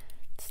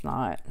 It's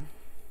not,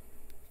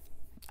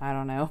 I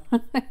don't know.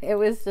 It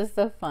was just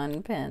a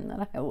fun pen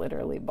that I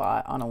literally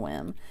bought on a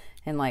whim.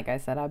 And like I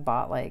said, I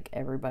bought like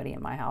everybody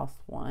in my house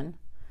one.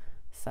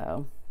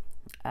 So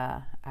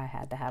I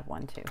had to have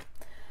one too.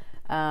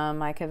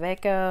 My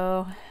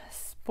Kaweco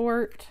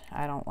Sport,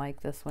 I don't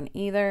like this one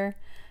either.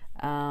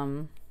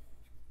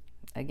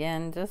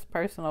 Again, just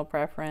personal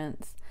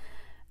preference.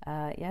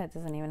 Yeah, it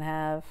doesn't even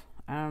have,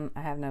 I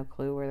have no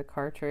clue where the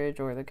cartridge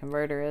or the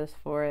converter is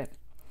for it.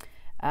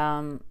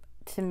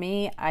 To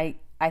me, I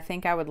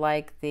think I would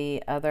like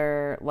the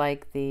other,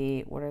 like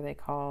the, what are they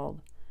called?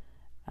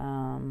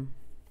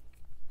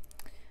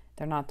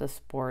 They're not the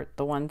Sport,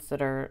 the ones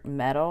that are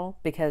metal,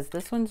 because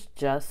this one's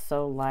just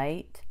so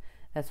light.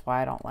 That's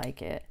why I don't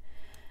like it.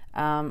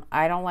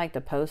 I don't like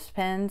the post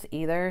pens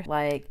either.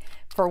 Like,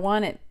 for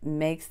one, it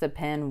makes the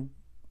pen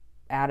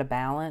out of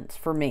balance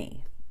for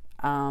me.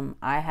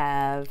 I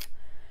have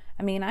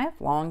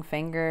long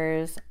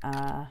fingers.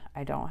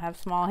 I don't have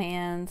small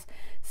hands.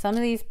 Some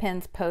of these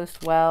pens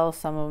post well,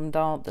 some of them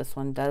don't. This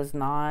one does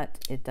not.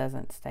 It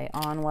doesn't stay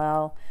on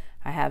well.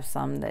 I have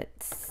some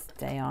that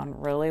stay on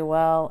really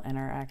well and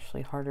are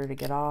actually harder to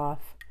get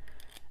off.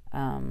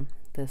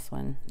 This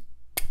one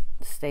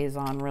stays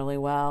on really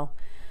well,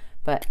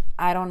 but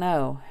I don't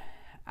know.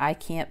 I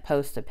can't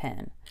post a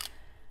pen.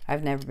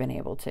 I've never been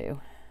able to.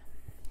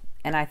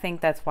 And I think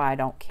that's why I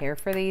don't care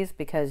for these,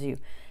 because you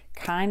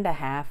kind of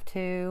have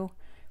to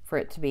for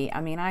it to be,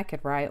 I mean, I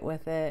could write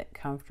with it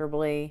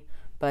comfortably,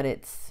 but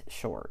it's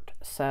short.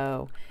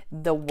 So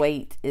the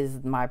weight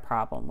is my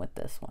problem with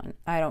this one.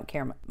 I don't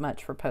care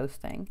much for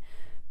posting,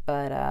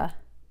 but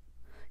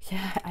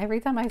yeah,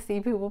 every time I see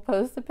people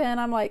post a pen,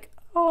 I'm like,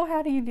 oh,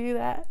 how do you do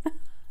that?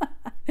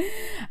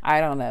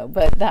 I don't know,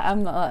 but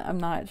I'm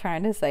not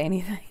trying to say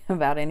anything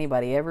about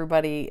anybody.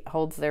 Everybody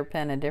holds their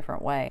pen a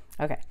different way.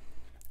 Okay.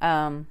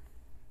 My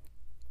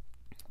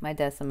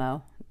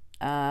Decimo.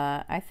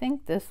 I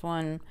think this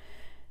one,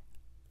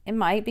 it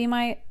might be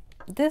my,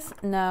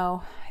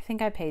 no, I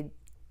think I paid,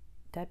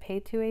 did I pay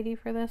 $280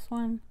 for this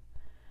one?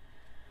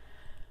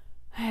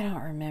 I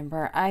don't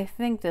remember. I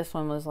think this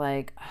one was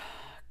like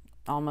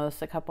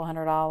almost a couple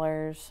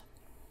 $100.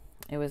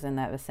 It was in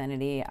that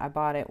vicinity. I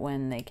bought it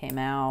when they came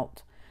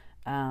out.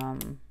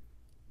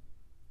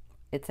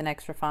 It's an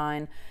extra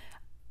fine.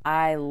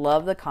 I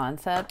love the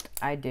concept.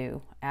 I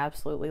do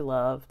absolutely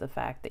love the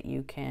fact that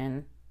you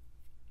can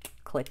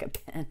click a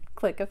pen,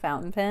 click a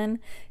fountain pen.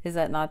 Is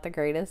that not the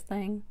greatest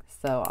thing?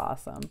 So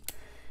awesome.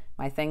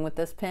 My thing with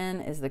this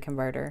pen is the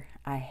converter.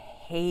 I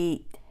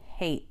hate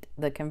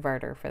the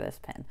converter for this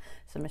pen.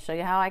 So I'm gonna show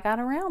you how I got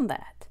around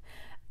that.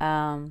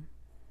 I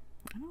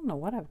don't know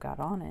what I've got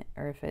on it,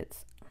 or if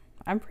it's,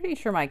 I'm pretty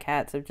sure my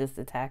cats have just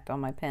attacked all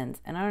my pens,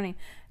 and I don't even,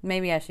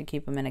 maybe I should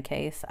keep them in a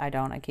case. I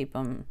don't. I keep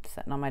them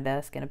sitting on my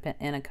desk in a pen,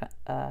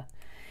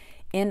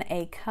 in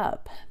a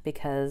cup,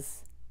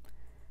 because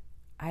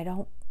I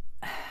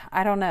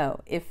don't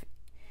know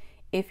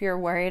if you're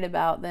worried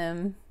about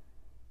them.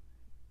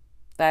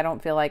 I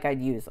don't feel like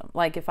I'd use them.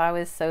 Like, if I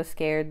was so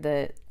scared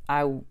that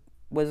I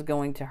was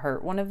going to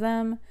hurt one of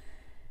them,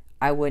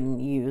 I wouldn't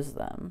use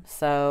them.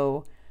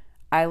 So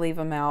I leave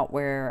them out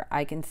where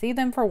I can see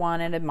them for one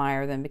and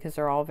admire them, because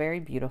they're all very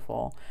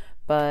beautiful.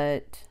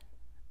 But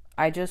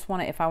I just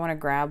want to, if I want to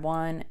grab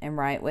one and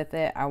write with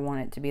it, I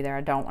want it to be there.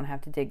 I don't want to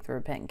have to dig through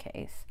a pen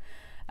case.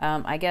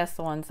 I guess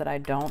the ones that I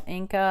don't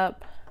ink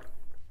up,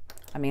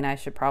 I mean, I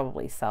should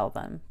probably sell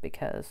them,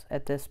 because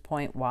at this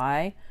point,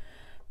 why?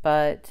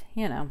 But,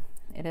 you know,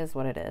 it is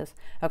what it is.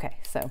 Okay,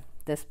 so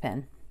this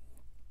pen.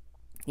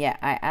 Yeah,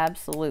 I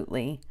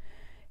absolutely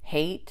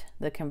hate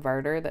the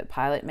converter that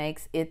Pilot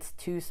makes. It's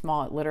too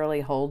small. It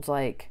literally holds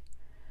like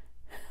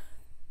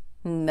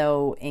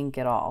no ink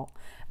at all.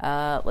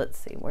 Let's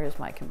see, where's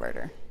my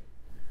converter?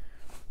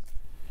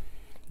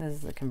 This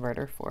is the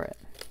converter for it.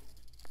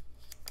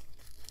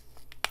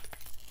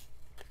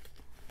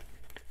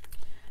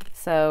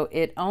 So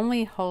it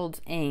only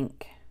holds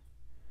ink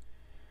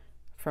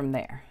from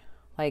there.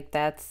 Like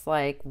that's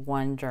like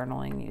one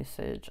journaling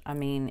usage. I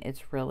mean,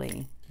 it's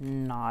really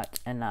not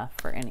enough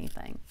for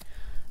anything.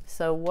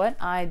 So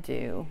what I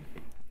do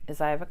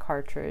is I have a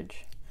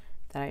cartridge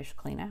that I just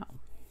clean out.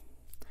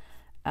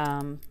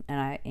 And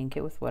I ink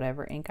it with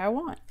whatever ink I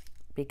want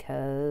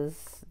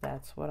because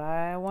that's what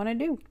I want to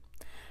do.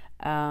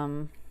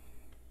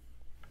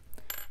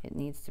 It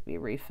needs to be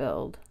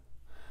refilled.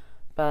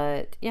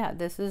 But yeah,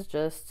 this is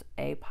just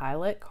a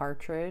Pilot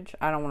cartridge.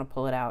 I don't want to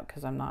pull it out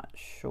because I'm not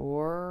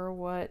sure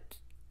what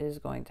is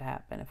going to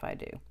happen if I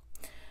do.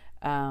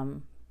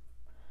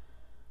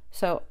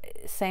 So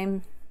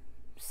same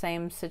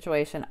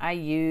situation. I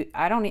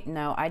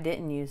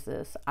didn't use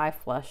this. I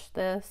flushed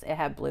this. It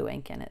had blue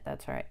ink in it.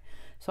 That's right.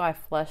 So I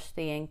flushed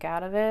the ink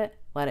out of it,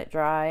 let it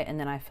dry, and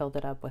then I filled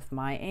it up with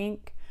my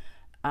ink.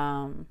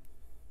 And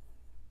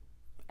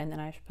then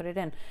I just put it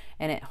in,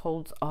 and it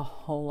holds a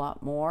whole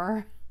lot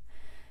more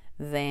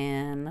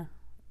than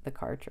the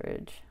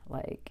cartridge.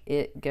 Like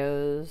it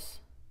goes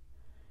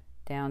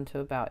down to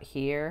about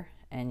here,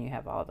 and you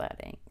have all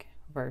that ink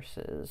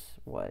versus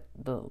what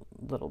the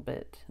little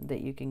bit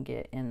that you can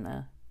get in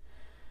the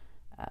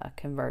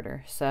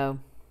converter. So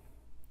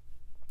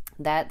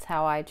that's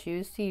how I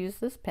choose to use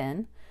this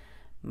pen.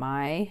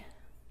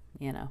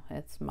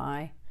 It's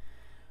my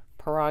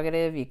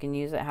prerogative. You can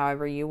use it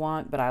however you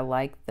want, but I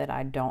like that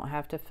I don't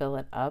have to fill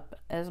it up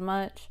as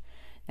much.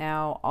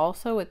 Now,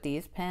 also with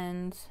these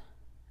pens,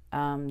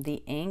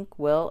 the ink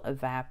will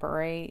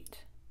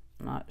evaporate.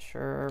 I'm not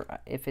sure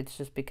if it's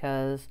just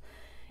because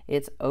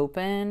it's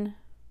open,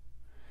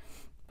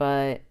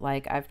 but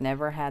like I've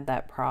never had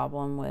that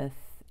problem with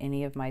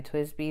any of my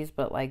TWSBIs,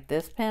 but like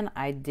this pen,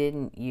 I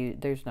didn't use,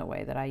 there's no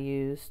way that I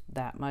used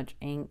that much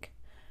ink.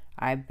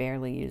 I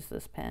barely use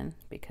this pen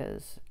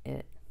because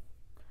it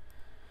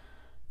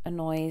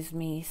annoys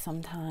me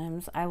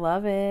sometimes. I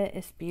love it,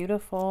 it's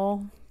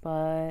beautiful,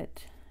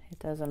 but it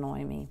does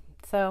annoy me.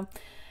 So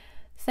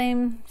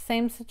same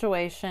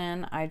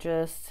situation. I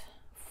just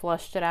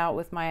flushed it out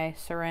with my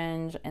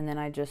syringe, and then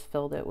I just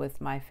filled it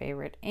with my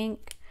favorite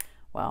ink.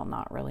 Well,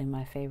 not really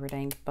my favorite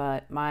ink,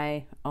 but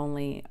my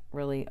only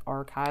really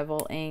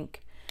archival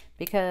ink,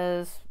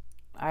 because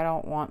I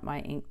don't want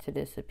my ink to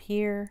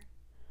disappear.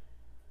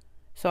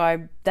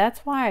 So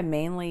that's why I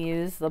mainly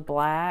use the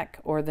black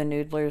or the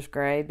Noodler's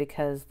Gray,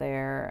 because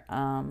they're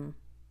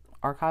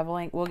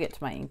archival ink. We'll get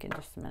to my ink in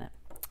just a minute.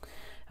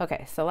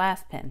 Okay, so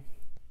last pen.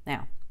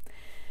 Now,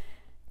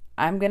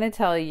 I'm going to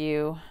tell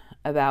you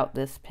about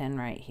this pen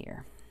right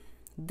here.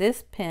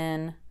 This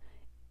pen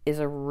is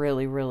a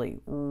really, really,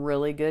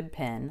 really good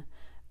pen.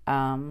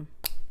 But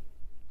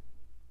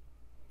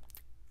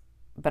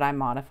I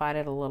modified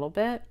it a little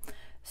bit.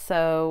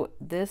 So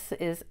this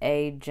is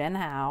a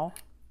Jinhao.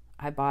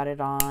 I bought it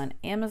on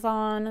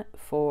Amazon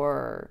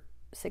for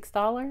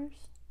 $6.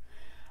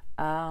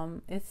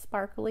 It's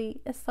sparkly.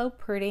 It's so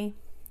pretty.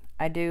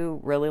 I do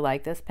really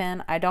like this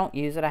pen. I don't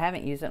use it. I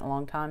haven't used it in a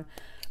long time.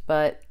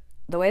 But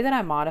the way that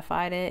I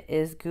modified it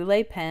is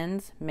Goulet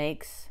Pens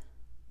makes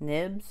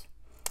nibs.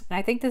 And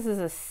I think this is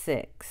a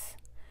 6.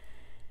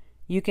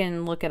 You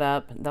can look it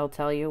up. They'll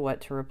tell you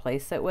what to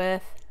replace it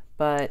with.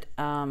 But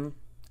I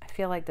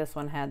feel like this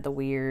one had the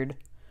weird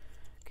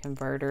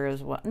converter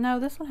as well. No,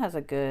 this one has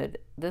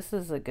this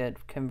is a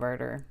good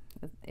converter.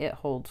 It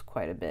holds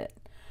quite a bit.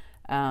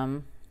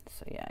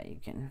 So yeah, you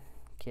can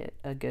get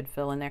a good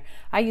fill in there.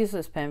 I used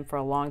this pen for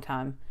a long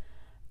time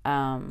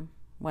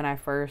when I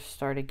first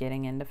started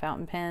getting into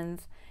fountain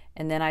pens,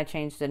 and then I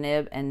changed the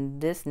nib,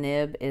 and this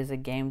nib is a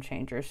game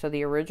changer. So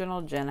the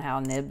original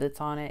Jinhao nib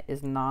that's on it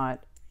is not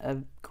a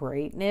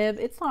great nib.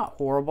 It's not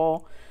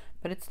horrible,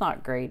 but it's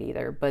not great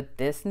either. But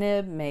this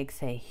nib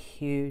makes a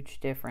huge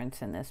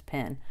difference in this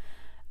pen.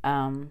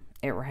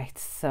 It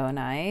writes so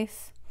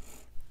nice.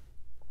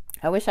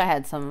 I wish I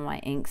had some of my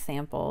ink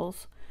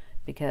samples,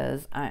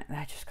 because I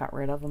just got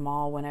rid of them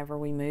all whenever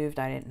we moved.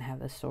 I didn't have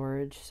the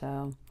storage,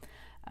 so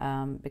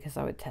because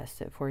I would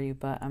test it for you,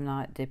 but I'm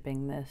not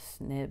dipping this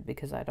nib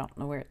because I don't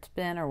know where it's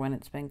been or when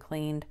it's been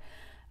cleaned.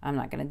 I'm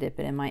not going to dip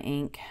it in my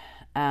ink.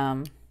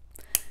 But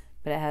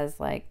it has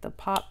like the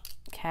pop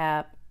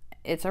cap.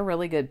 It's a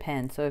really good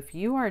pen. So if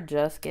you are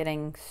just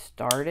getting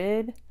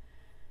started,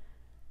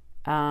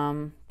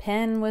 pen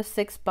was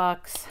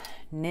 $6.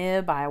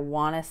 Nib, I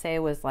want to say,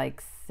 was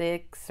like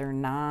 6 or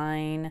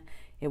 9.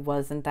 It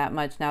wasn't that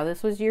much. Now,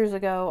 this was years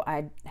ago.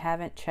 I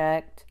haven't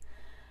checked.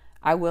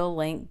 I will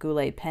link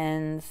Goulet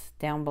Pens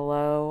down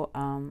below.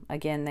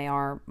 Again, they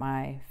are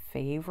my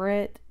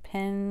favorite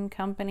pen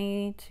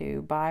company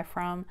to buy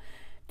from,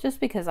 just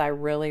because I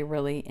really,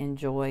 really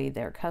enjoy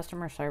their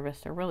customer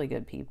service. They're really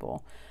good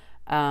people.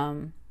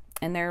 And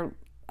they're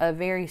a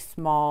very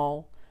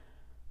small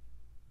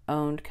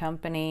owned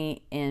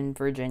company in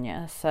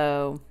Virginia.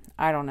 So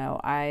I don't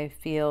know. I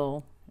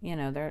feel, you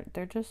know,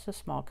 they're just a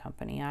small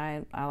company.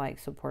 I like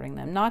supporting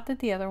them. Not that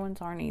the other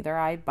ones aren't either.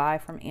 I buy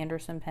from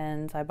Anderson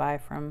Pens. I buy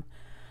from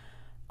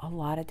a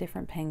lot of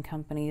different pen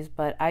companies,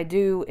 but I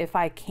do, if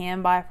I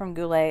can buy from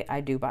Goulet, I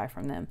do buy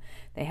from them.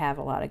 They have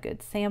a lot of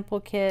good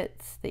sample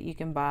kits that you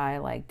can buy,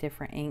 like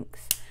different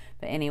inks.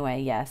 But anyway,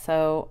 yeah,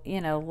 so,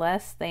 you know,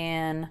 less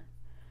than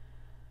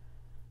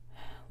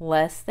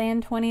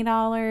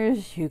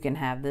 $20, you can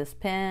have this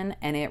pen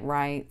and it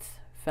writes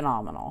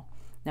phenomenal.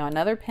 Now,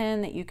 another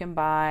pen that you can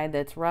buy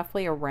that's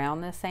roughly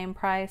around the same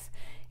price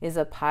is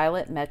a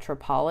Pilot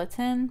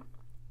Metropolitan,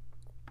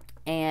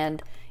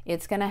 and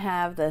it's going to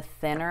have the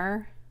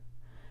thinner.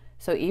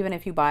 So even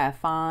if you buy a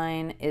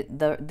fine,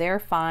 their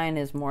fine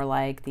is more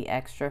like the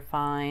extra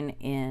fine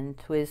in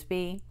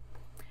TWSBI.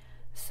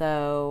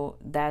 So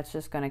that's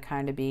just going to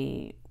kind of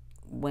be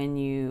when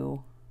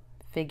you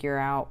figure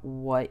out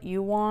what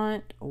you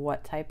want,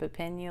 what type of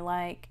pen you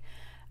like.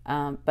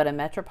 But a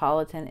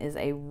Metropolitan is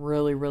a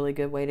really, really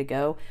good way to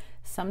go.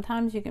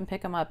 Sometimes you can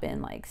pick them up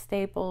in like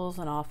Staples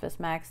and Office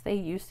Max. They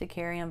used to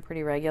carry them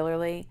pretty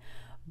regularly,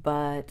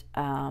 but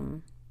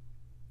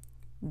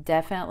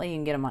definitely you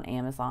can get them on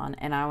Amazon.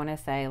 And I want to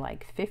say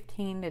like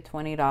 $15 to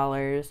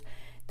 $20.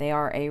 They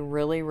are a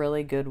really,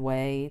 really good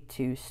way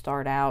to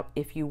start out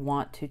if you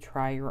want to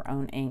try your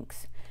own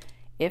inks.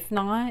 If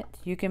not,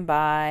 you can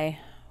buy,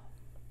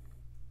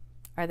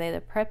 are they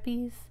the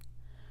Preppies?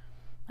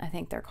 I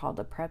think they're called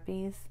the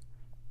Preppies.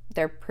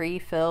 They're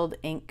pre-filled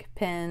ink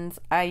pens.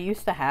 I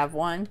used to have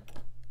one.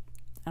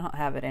 I don't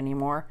have it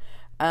anymore.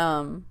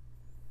 But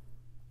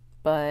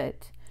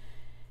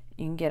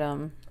you can get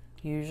them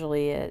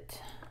usually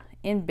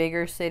in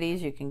bigger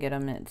cities. You can get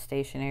them at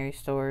stationery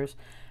stores.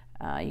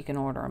 You can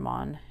order them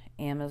on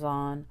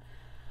Amazon.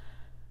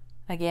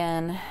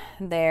 Again,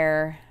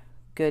 they're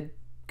good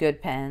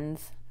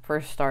pens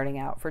for starting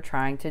out, for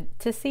trying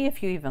to see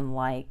if you even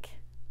like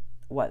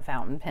what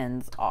fountain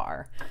pens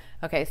are.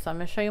 Okay, so I'm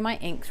going to show you my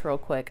inks real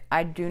quick.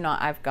 I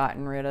got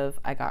rid of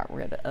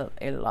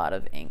a lot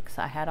of inks.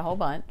 I had a whole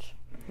bunch.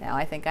 Now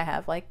I think I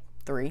have like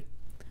 3,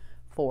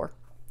 4.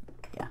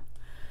 Yeah.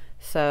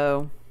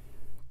 So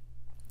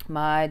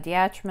my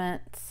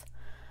Detachments,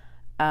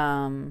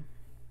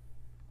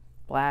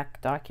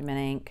 black document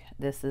ink.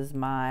 This is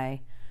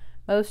my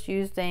most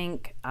used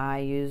ink. I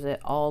use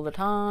it all the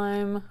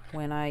time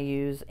when I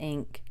use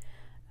ink.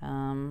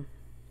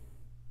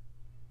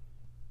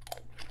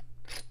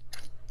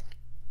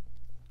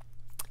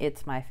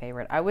 It's my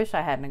favorite. I wish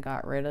I hadn't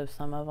got rid of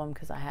some of them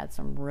because I had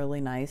some really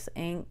nice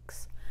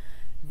inks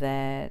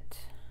that,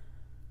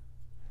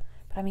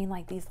 but I mean,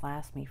 like, these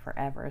last me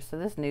forever. So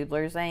this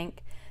Noodler's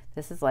ink,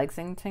 this is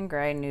Lexington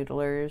Gray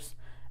Noodler's.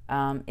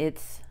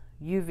 It's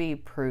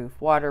UV proof,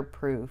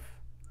 waterproof.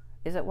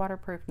 Is it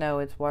waterproof? No,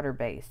 it's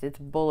water-based. It's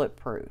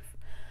bulletproof.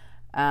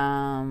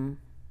 But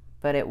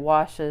it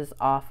washes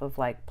off of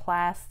like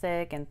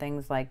plastic and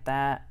things like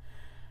that.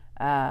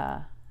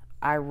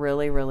 I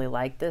really, really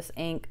like this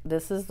ink.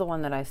 This is the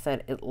one that I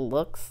said it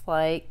looks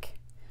like,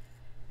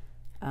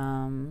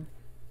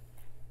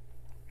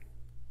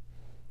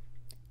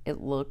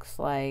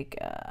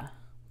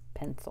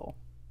 pencil.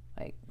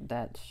 Like,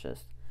 that's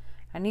just,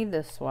 I need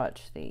to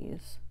swatch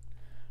these.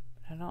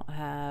 I don't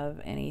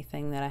have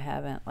anything that I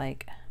haven't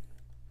like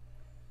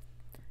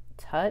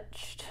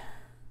touched.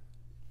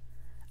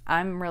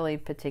 I'm really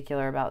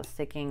particular about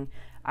sticking,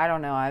 I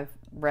don't know, I've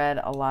read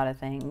a lot of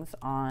things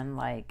on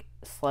like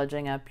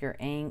sludging up your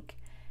ink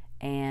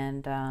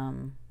and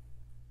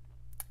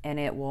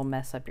it will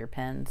mess up your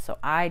pen. So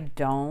I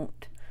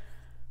don't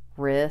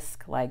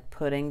risk like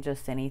putting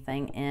just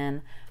anything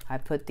in. I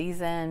put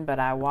these in, but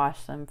I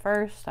wash them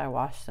first. I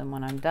wash them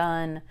when I'm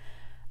done.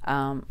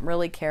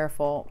 Really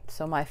careful.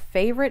 So my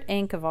favorite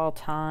ink of all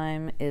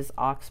time is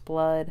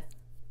Oxblood.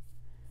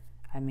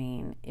 I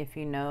mean, if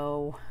you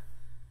know,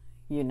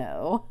 you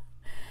know.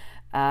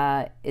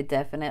 It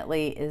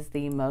definitely is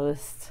the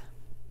most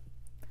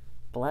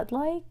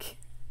blood-like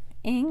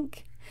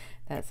ink.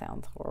 That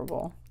sounds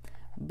horrible,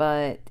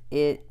 but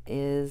it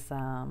is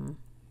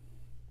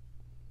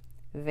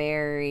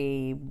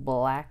very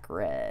black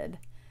red.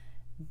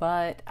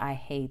 But I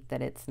hate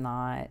that it's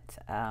not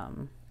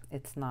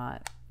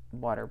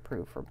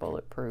waterproof or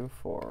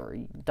bulletproof or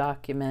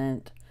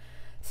document,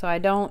 so I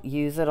don't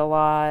use it a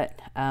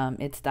lot.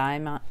 It's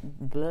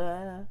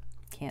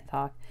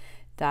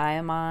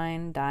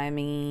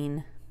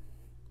diamine,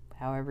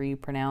 however you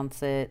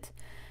pronounce it.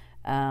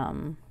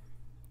 But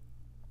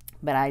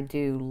I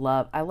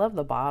love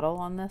the bottle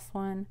on this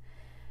one.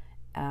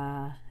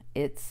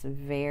 It's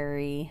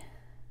very,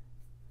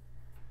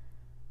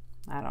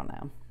 I don't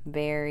know,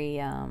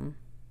 very, I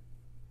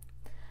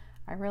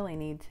really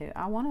need to,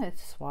 I want to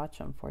swatch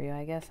them for you.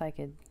 I guess I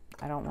could,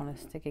 I don't want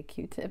to stick a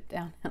Q-tip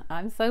down.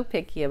 I'm so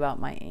picky about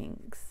my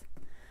inks.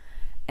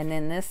 And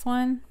then this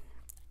one,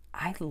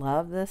 I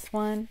love this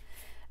one.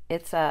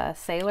 It's a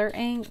Sailor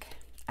ink.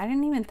 I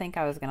didn't even think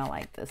I was going to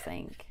like this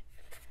ink.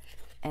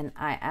 And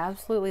I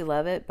absolutely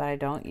love it, but I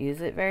don't use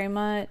it very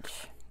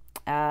much.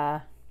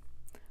 We're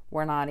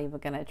not even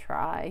going to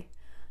try.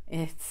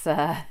 It's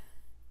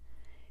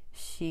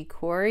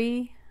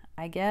Shikori,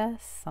 I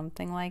guess,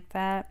 something like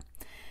that.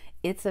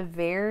 It's a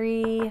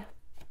very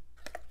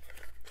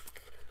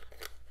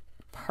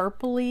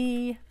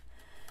purpley.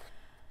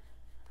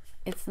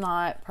 It's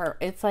not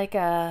it's like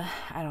a,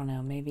 I don't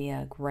know, maybe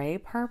a gray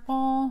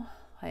purple.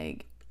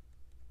 Like,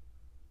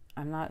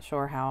 I'm not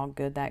sure how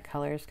good that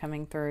color is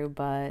coming through,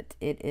 but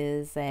it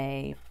is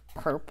a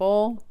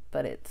purple,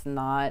 but it's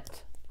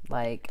not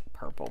like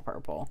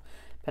purple.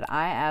 But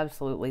I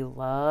absolutely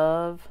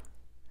love,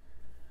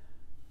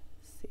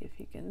 see if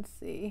you can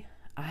see,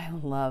 I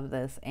love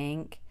this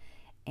ink.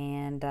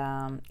 And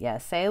yeah,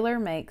 Sailor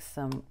makes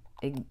some,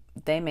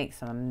 they make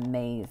some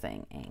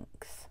amazing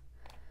inks.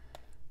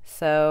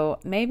 So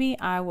maybe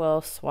I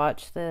will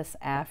swatch this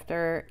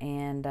after,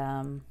 and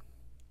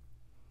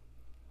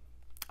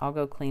I'll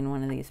go clean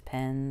one of these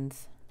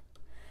pens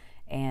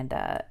and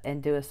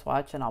do a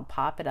swatch, and I'll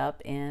pop it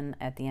up in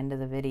at the end of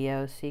the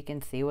video so you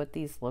can see what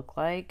these look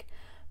like.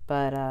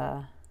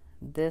 But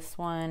this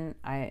one,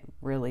 I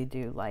really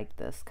do like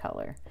this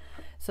color.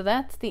 So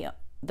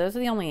those are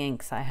the only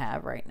inks I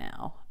have right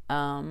now.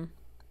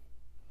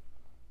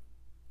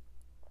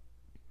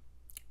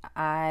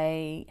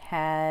 I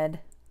had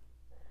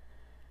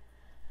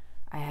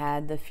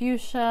the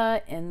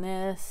fuchsia in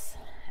this,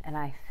 and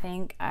I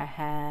think I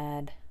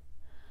had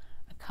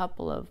a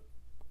couple of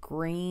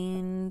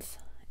greens.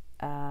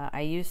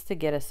 I used to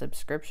get a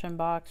subscription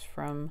box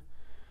from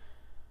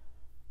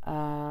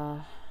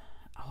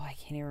oh, I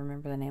can't even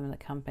remember the name of the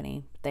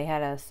company. They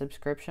had a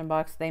subscription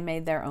box. They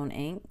made their own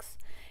inks,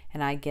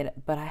 and I get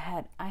it. But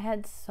I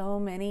had so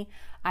many.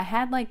 I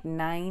had like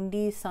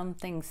 90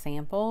 something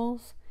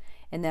samples,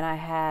 and then I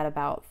had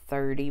about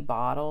 30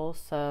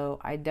 bottles. So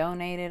I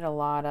donated a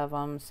lot of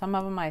them. Some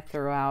of them I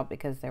threw out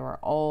because they were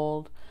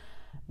old,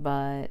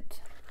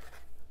 but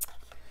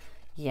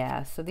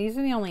yeah, so these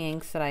are the only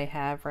inks that I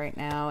have right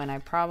now, and I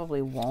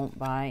probably won't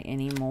buy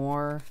any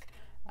more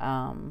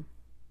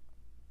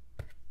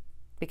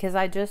because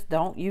I just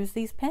don't use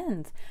these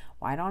pens.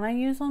 Why don't I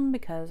use them?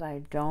 Because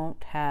I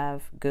don't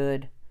have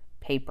good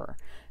paper.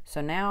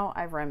 So now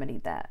I've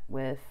remedied that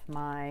with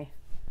my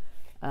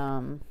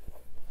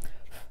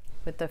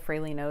with the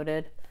Freely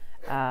Noted.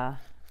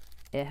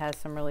 It has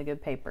some really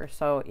good paper.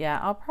 So yeah,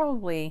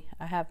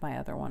 I have my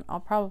other one.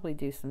 I'll probably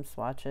do some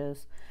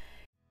swatches.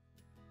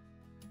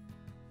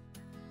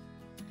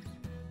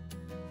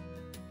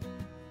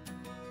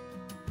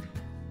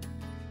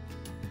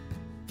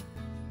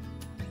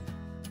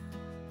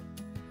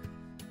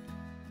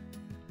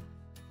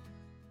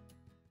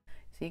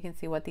 So you can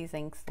see what these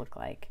inks look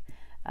like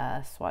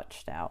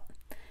swatched out.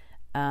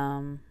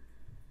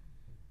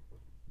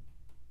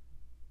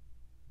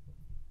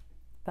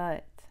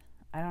 But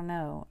I don't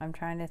know. I'm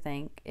trying to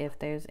think if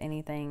there's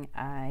anything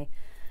I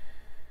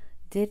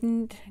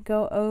didn't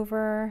go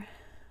over,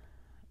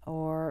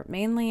 or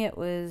mainly it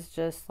was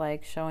just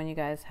like showing you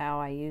guys how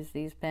I use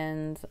these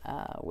pens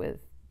with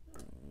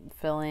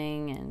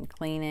filling and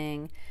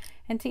cleaning,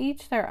 and to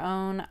each their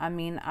own. I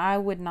mean, I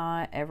would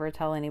not ever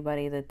tell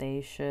anybody that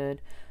they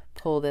should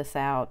pull this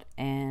out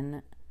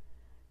and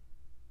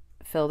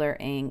fill their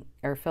ink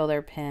or fill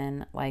their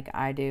pen like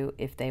I do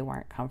if they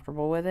weren't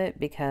comfortable with it,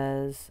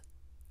 because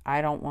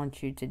I don't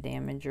want you to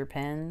damage your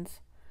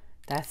pens.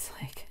 That's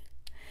like,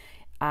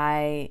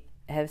 I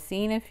have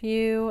seen a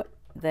few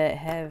that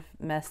have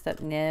messed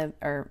up nib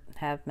or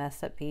have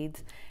messed up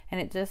beads,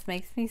 and it just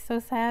makes me so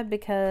sad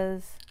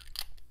because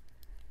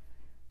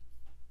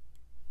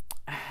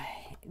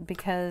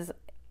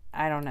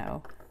I don't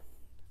know,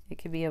 it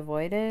could be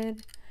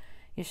avoided.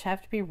 You just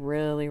have to be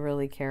really,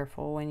 really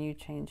careful when you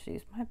change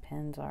these. My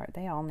pens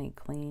they all need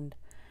cleaned.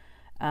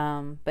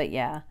 But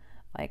yeah,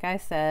 like I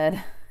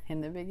said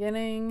in the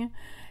beginning,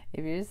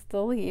 if you're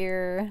still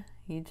here,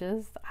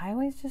 I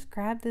always just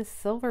grab this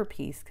silver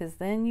piece, because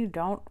then you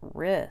don't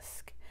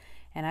risk.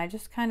 And I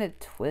just kind of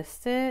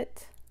twist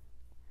it.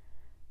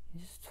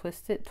 You just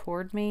twist it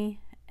toward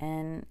me,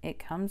 and it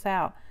comes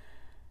out.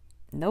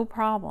 No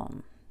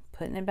problem.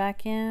 Putting it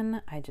back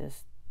in, I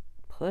just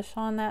push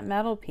on that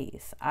metal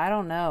piece. I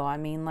don't know. I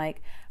mean,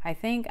 like, I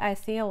think I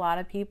see a lot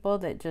of people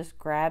that just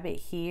grab it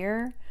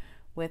here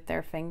with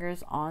their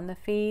fingers on the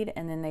feed,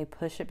 and then they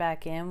push it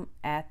back in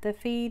at the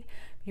feed.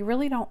 You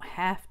really don't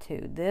have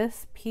to.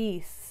 This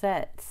piece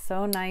sets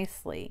so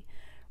nicely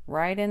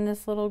right in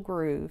this little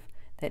groove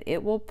that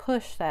it will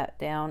push that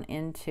down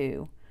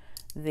into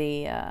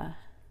the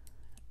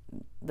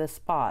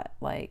spot.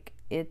 Like,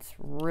 it's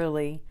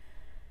really,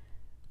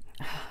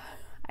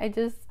 I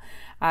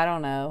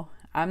don't know.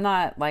 I'm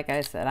not, like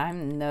I said,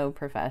 I'm no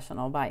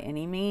professional by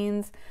any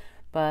means,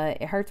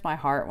 but it hurts my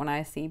heart when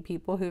I see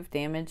people who've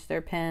damaged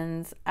their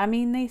pens. I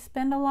mean, they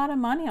spend a lot of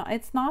money on it.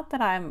 It's not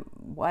that I'm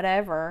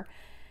whatever.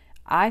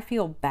 I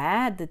feel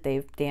bad that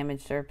they've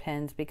damaged their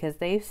pens, because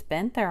they've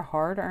spent their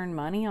hard-earned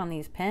money on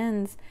these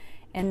pens,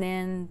 and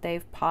then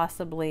they've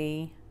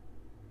possibly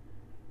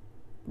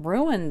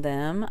ruined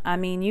them. I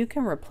mean, you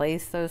can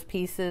replace those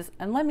pieces.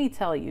 And let me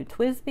tell you,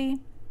 TWSBI,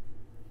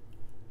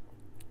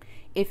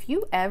 if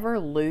you ever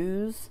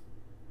lose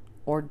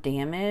or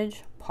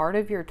damage part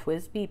of your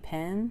TWSBI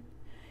pen,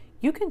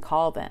 you can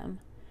call them,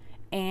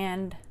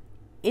 and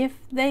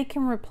if they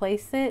can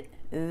replace it,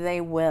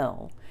 they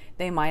will.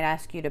 They might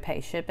ask you to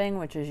pay shipping,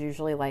 which is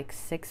usually like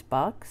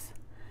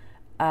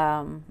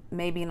 $6.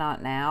 Maybe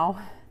not now.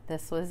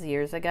 This was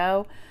years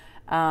ago.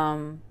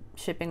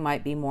 Shipping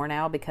might be more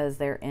now because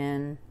they're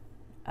in,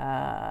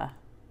 where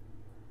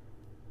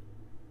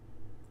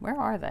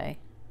are they?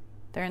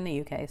 They're in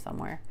the UK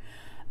somewhere,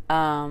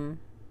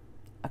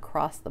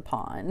 across the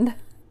pond.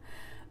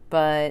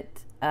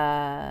 But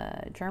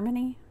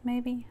Germany,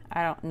 maybe?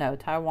 I don't know.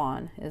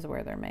 Taiwan is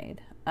where they're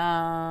made.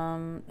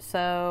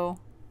 So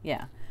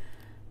yeah.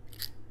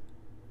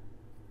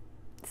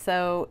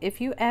 So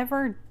if you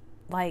ever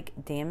like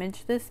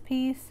damage this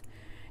piece,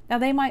 now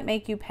they might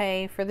make you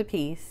pay for the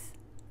piece,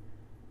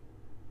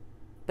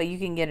 but you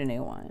can get a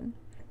new one.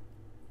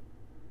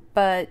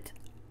 But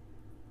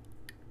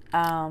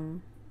I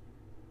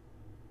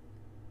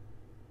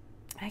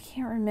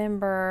can't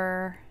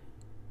remember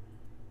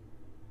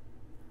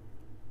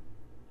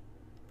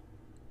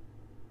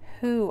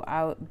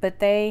but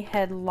they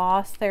had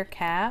lost their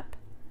cap.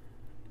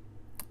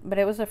 But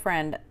it was a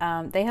friend.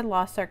 They had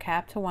lost their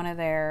cap to one of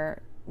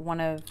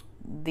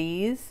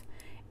these,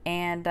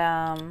 and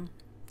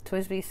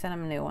TWSBI sent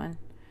them a new one.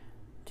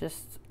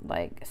 Just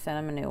like sent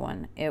them a new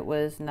one. It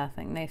was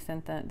nothing.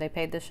 They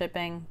paid the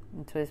shipping,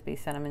 and TWSBI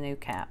sent them a new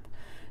cap.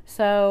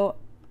 So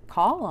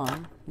call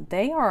them.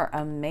 They are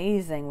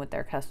amazing with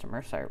their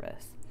customer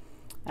service.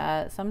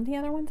 Some of the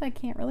other ones I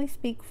can't really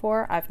speak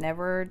for. I've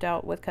never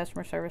dealt with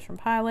customer service from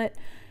Pilot,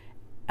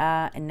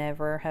 and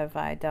never have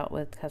I dealt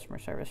with customer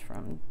service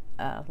from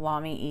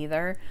Lamy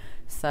either.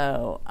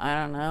 So I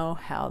don't know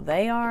how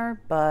they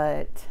are,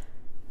 but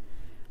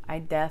I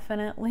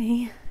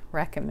definitely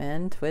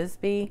recommend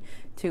TWSBI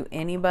to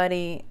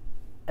anybody,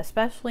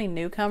 especially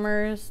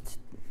newcomers,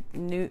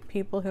 new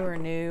people who are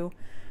new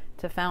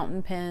to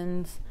fountain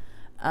pens.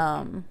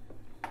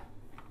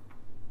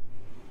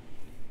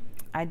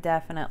 I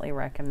definitely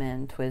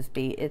recommend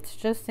TWSBI. It's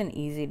just an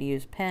easy to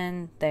use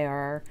pen. They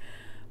are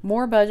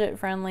more budget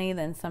friendly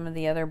than some of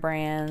the other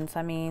brands.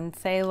 I mean,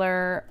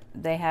 Sailor,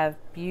 they have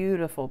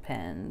beautiful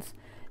pens.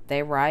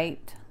 They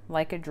write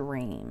like a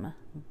dream,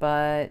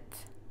 but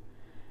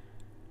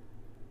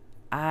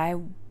I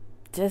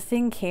just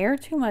didn't care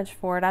too much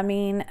for it. I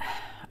mean,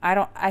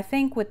 I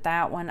think with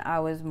that one, I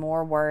was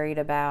more worried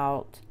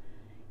about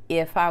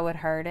if I would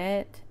hurt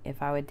it,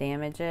 if I would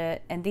damage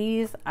it. And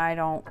these, I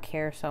don't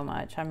care so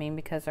much. I mean,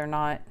 because they're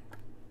not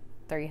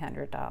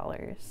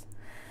 $300.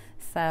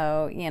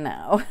 So, you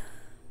know,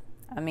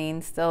 I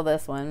mean, still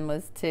this one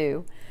was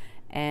 $2.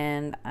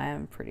 And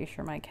I'm pretty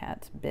sure my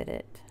cats bit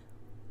it.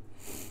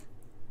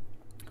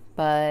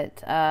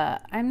 But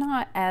I'm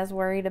not as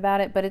worried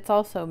about it. But it's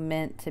also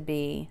meant to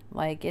be,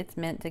 like, it's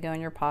meant to go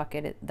in your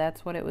pocket.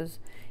 That's what it was.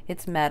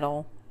 It's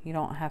metal. You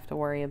don't have to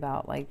worry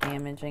about, like,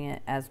 damaging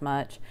it as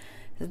much.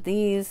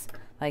 These,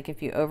 like,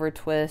 if you over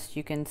twist,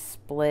 you can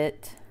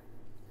split.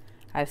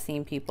 I've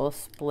seen people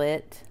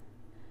split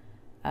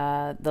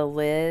the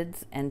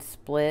lids and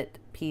split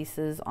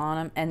pieces on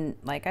them. And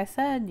like I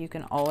said, you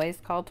can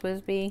always call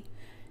TWSBI.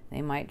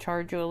 They might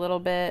charge you a little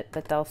bit,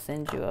 but they'll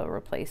send you a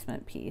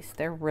replacement piece.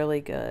 They're really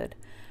good.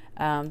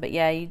 But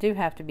yeah, you do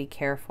have to be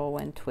careful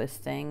when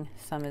twisting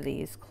some of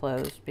these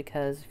closed,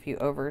 because if you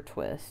over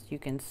twist, you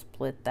can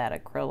split that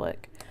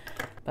acrylic.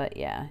 But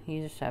yeah,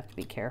 you just have to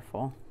be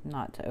careful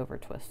not to over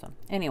twist them.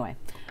 Anyway,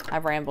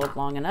 I've rambled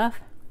long enough.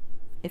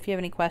 If you have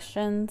any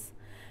questions,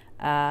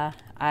 I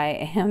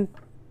am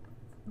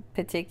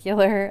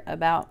particular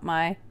about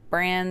my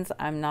brands.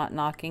 I'm not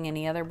knocking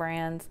any other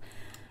brands.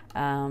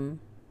 To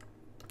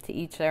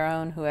each their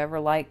own. Whoever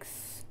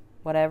likes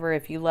whatever.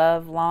 If you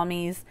love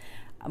Lamy's,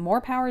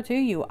 more power to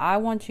you. I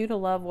want you to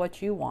love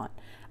what you want.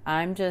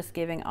 I'm just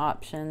giving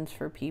options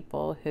for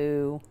people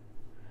who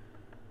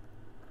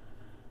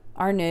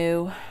are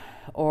new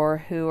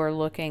or who are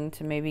looking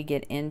to maybe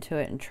get into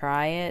it and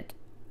try it.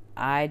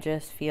 I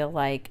just feel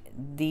like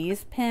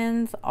these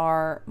pens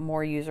are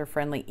more user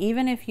friendly.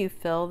 Even if you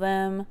fill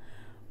them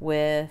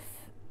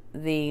with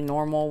the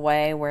normal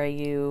way where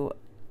you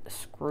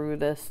screw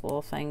this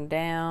little thing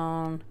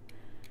down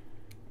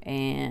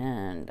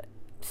and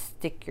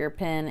stick your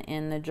pen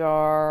in the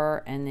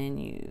jar and then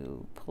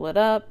you pull it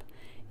up.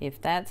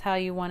 If that's how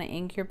you want to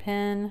ink your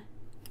pen,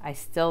 I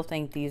still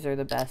think these are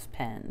the best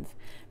pens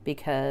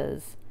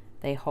because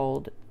they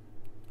hold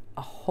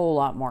a whole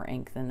lot more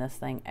ink than this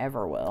thing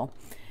ever will.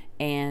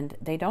 And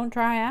they don't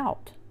dry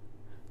out.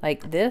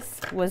 Like,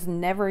 this was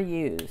never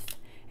used.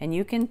 And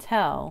you can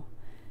tell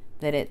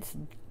that it's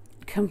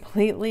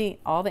completely,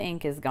 all the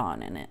ink is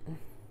gone in it.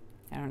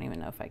 I don't even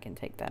know if I can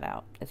take that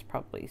out. It's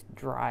probably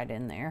dried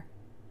in there.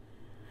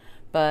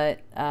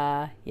 But,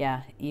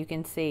 yeah, you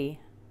can see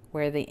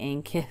where the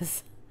ink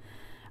is.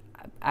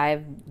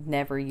 I've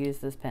never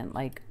used this pen,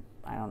 like,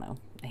 I don't know,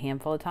 a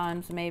handful of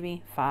times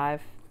maybe,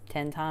 5,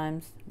 10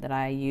 times that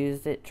I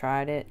used it,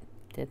 tried it,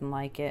 didn't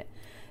like it.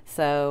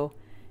 So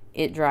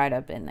it dried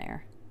up in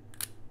there.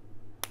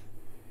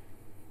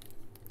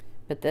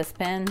 But this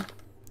pen,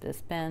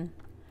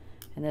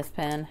 and this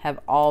pen have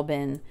all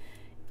been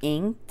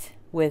inked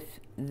with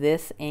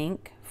this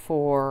ink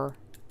for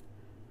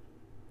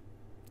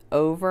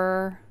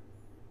over,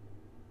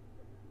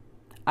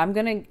 I'm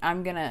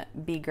gonna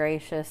be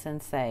gracious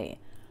and say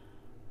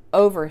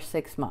over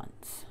 6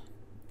 months.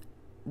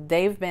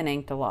 They've been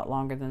inked a lot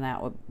longer than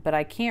that, but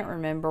I can't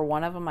remember.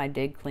 One of them I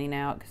did clean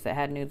out because it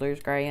had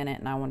Noodler's Gray in it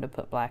and I wanted to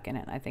put black in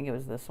it. I think it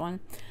was this one.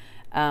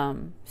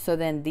 So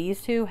then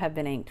these two have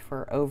been inked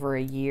for over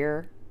a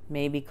year,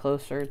 maybe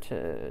closer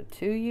to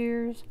 2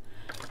 years.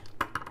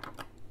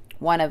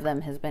 One of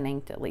them has been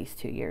inked at least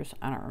 2 years.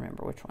 I don't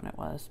remember which one it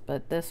was,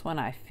 but this one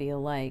I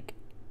feel like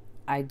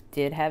I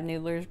did have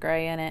Noodler's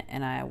Gray in it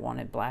and I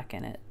wanted black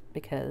in it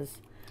because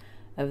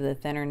of the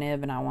thinner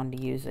nib, and I wanted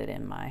to use it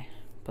in my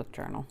book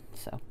journal.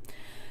 So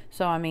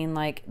I mean,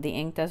 like, the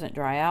ink doesn't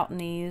dry out in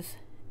these,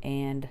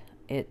 and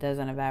it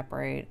doesn't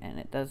evaporate, and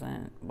it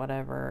doesn't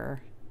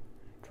whatever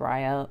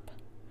dry up.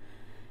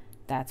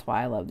 That's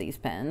why I love these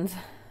pens.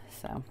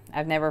 So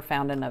I've never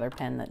found another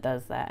pen that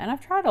does that, and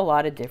I've tried a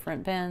lot of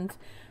different pens,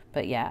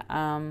 but yeah,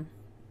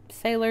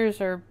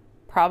 Sailors are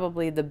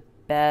probably the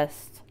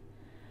best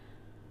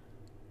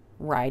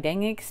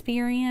writing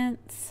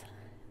experience.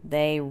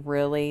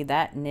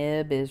 That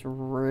nib is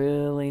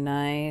really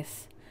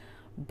nice.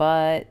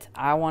 But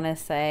I want to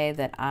say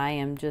that I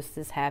am just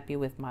as happy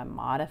with my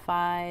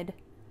modified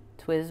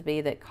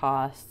TWSBI that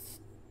costs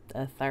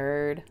a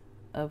third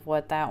of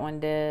what that one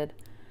did.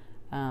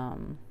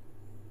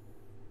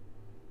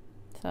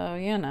 So,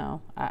 you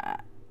know,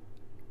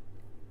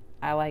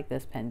 I like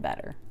this pen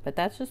better. But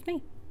that's just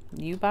me.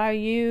 You buy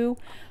you.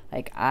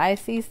 Like, I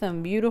see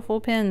some beautiful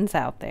pens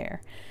out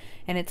there,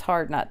 and it's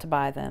hard not to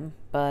buy them.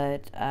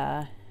 But,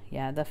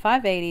 yeah, the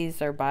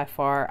 580s are by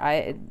far,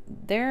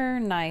 they're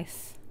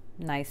nice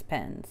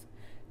pens.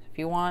 If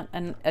you want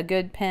a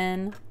good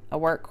pen, a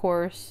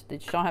workhorse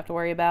that you don't have to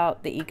worry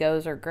about, the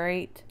Ecos are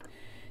great.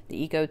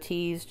 The Eco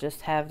Tees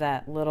just have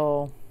that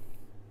little,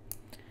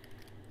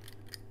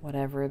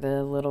 whatever,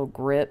 the little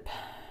grip,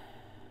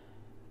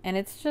 and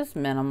it's just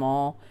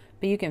minimal,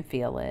 but you can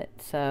feel it.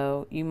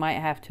 So you might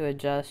have to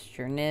adjust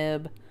your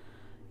nib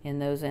in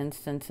those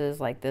instances.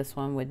 Like this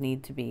one would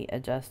need to be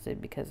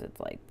adjusted because it's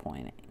like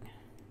pointing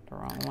the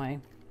wrong way.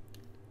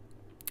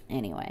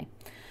 Anyway,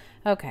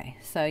 okay,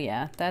 so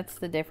yeah, that's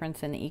the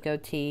difference in the Eco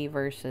Tee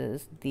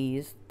versus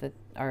these that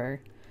are,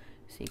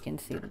 so you can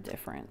see the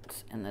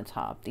difference in the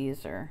top.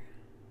 These are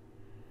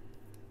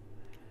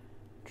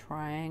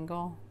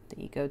triangle.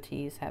 The Eco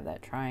Tees have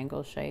that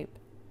triangle shape.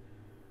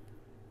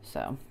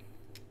 So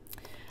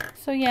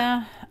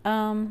yeah,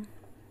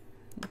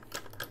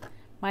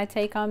 my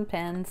take on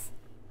pens.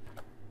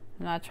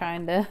 I'm not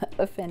trying to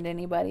offend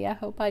anybody. I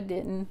hope I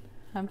didn't.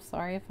 I'm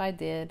sorry if I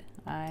did.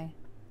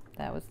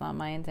 That was not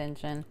my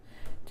intention.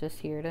 Just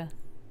here to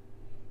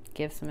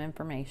give some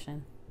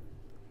information.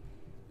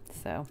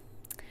 So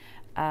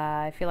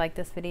if you like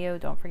this video,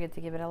 don't forget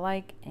to give it a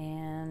like,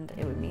 and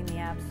it would mean the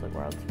absolute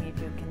world to me if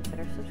you would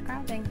consider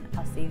subscribing.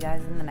 I'll see you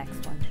guys in the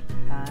next one.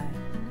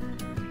 Bye.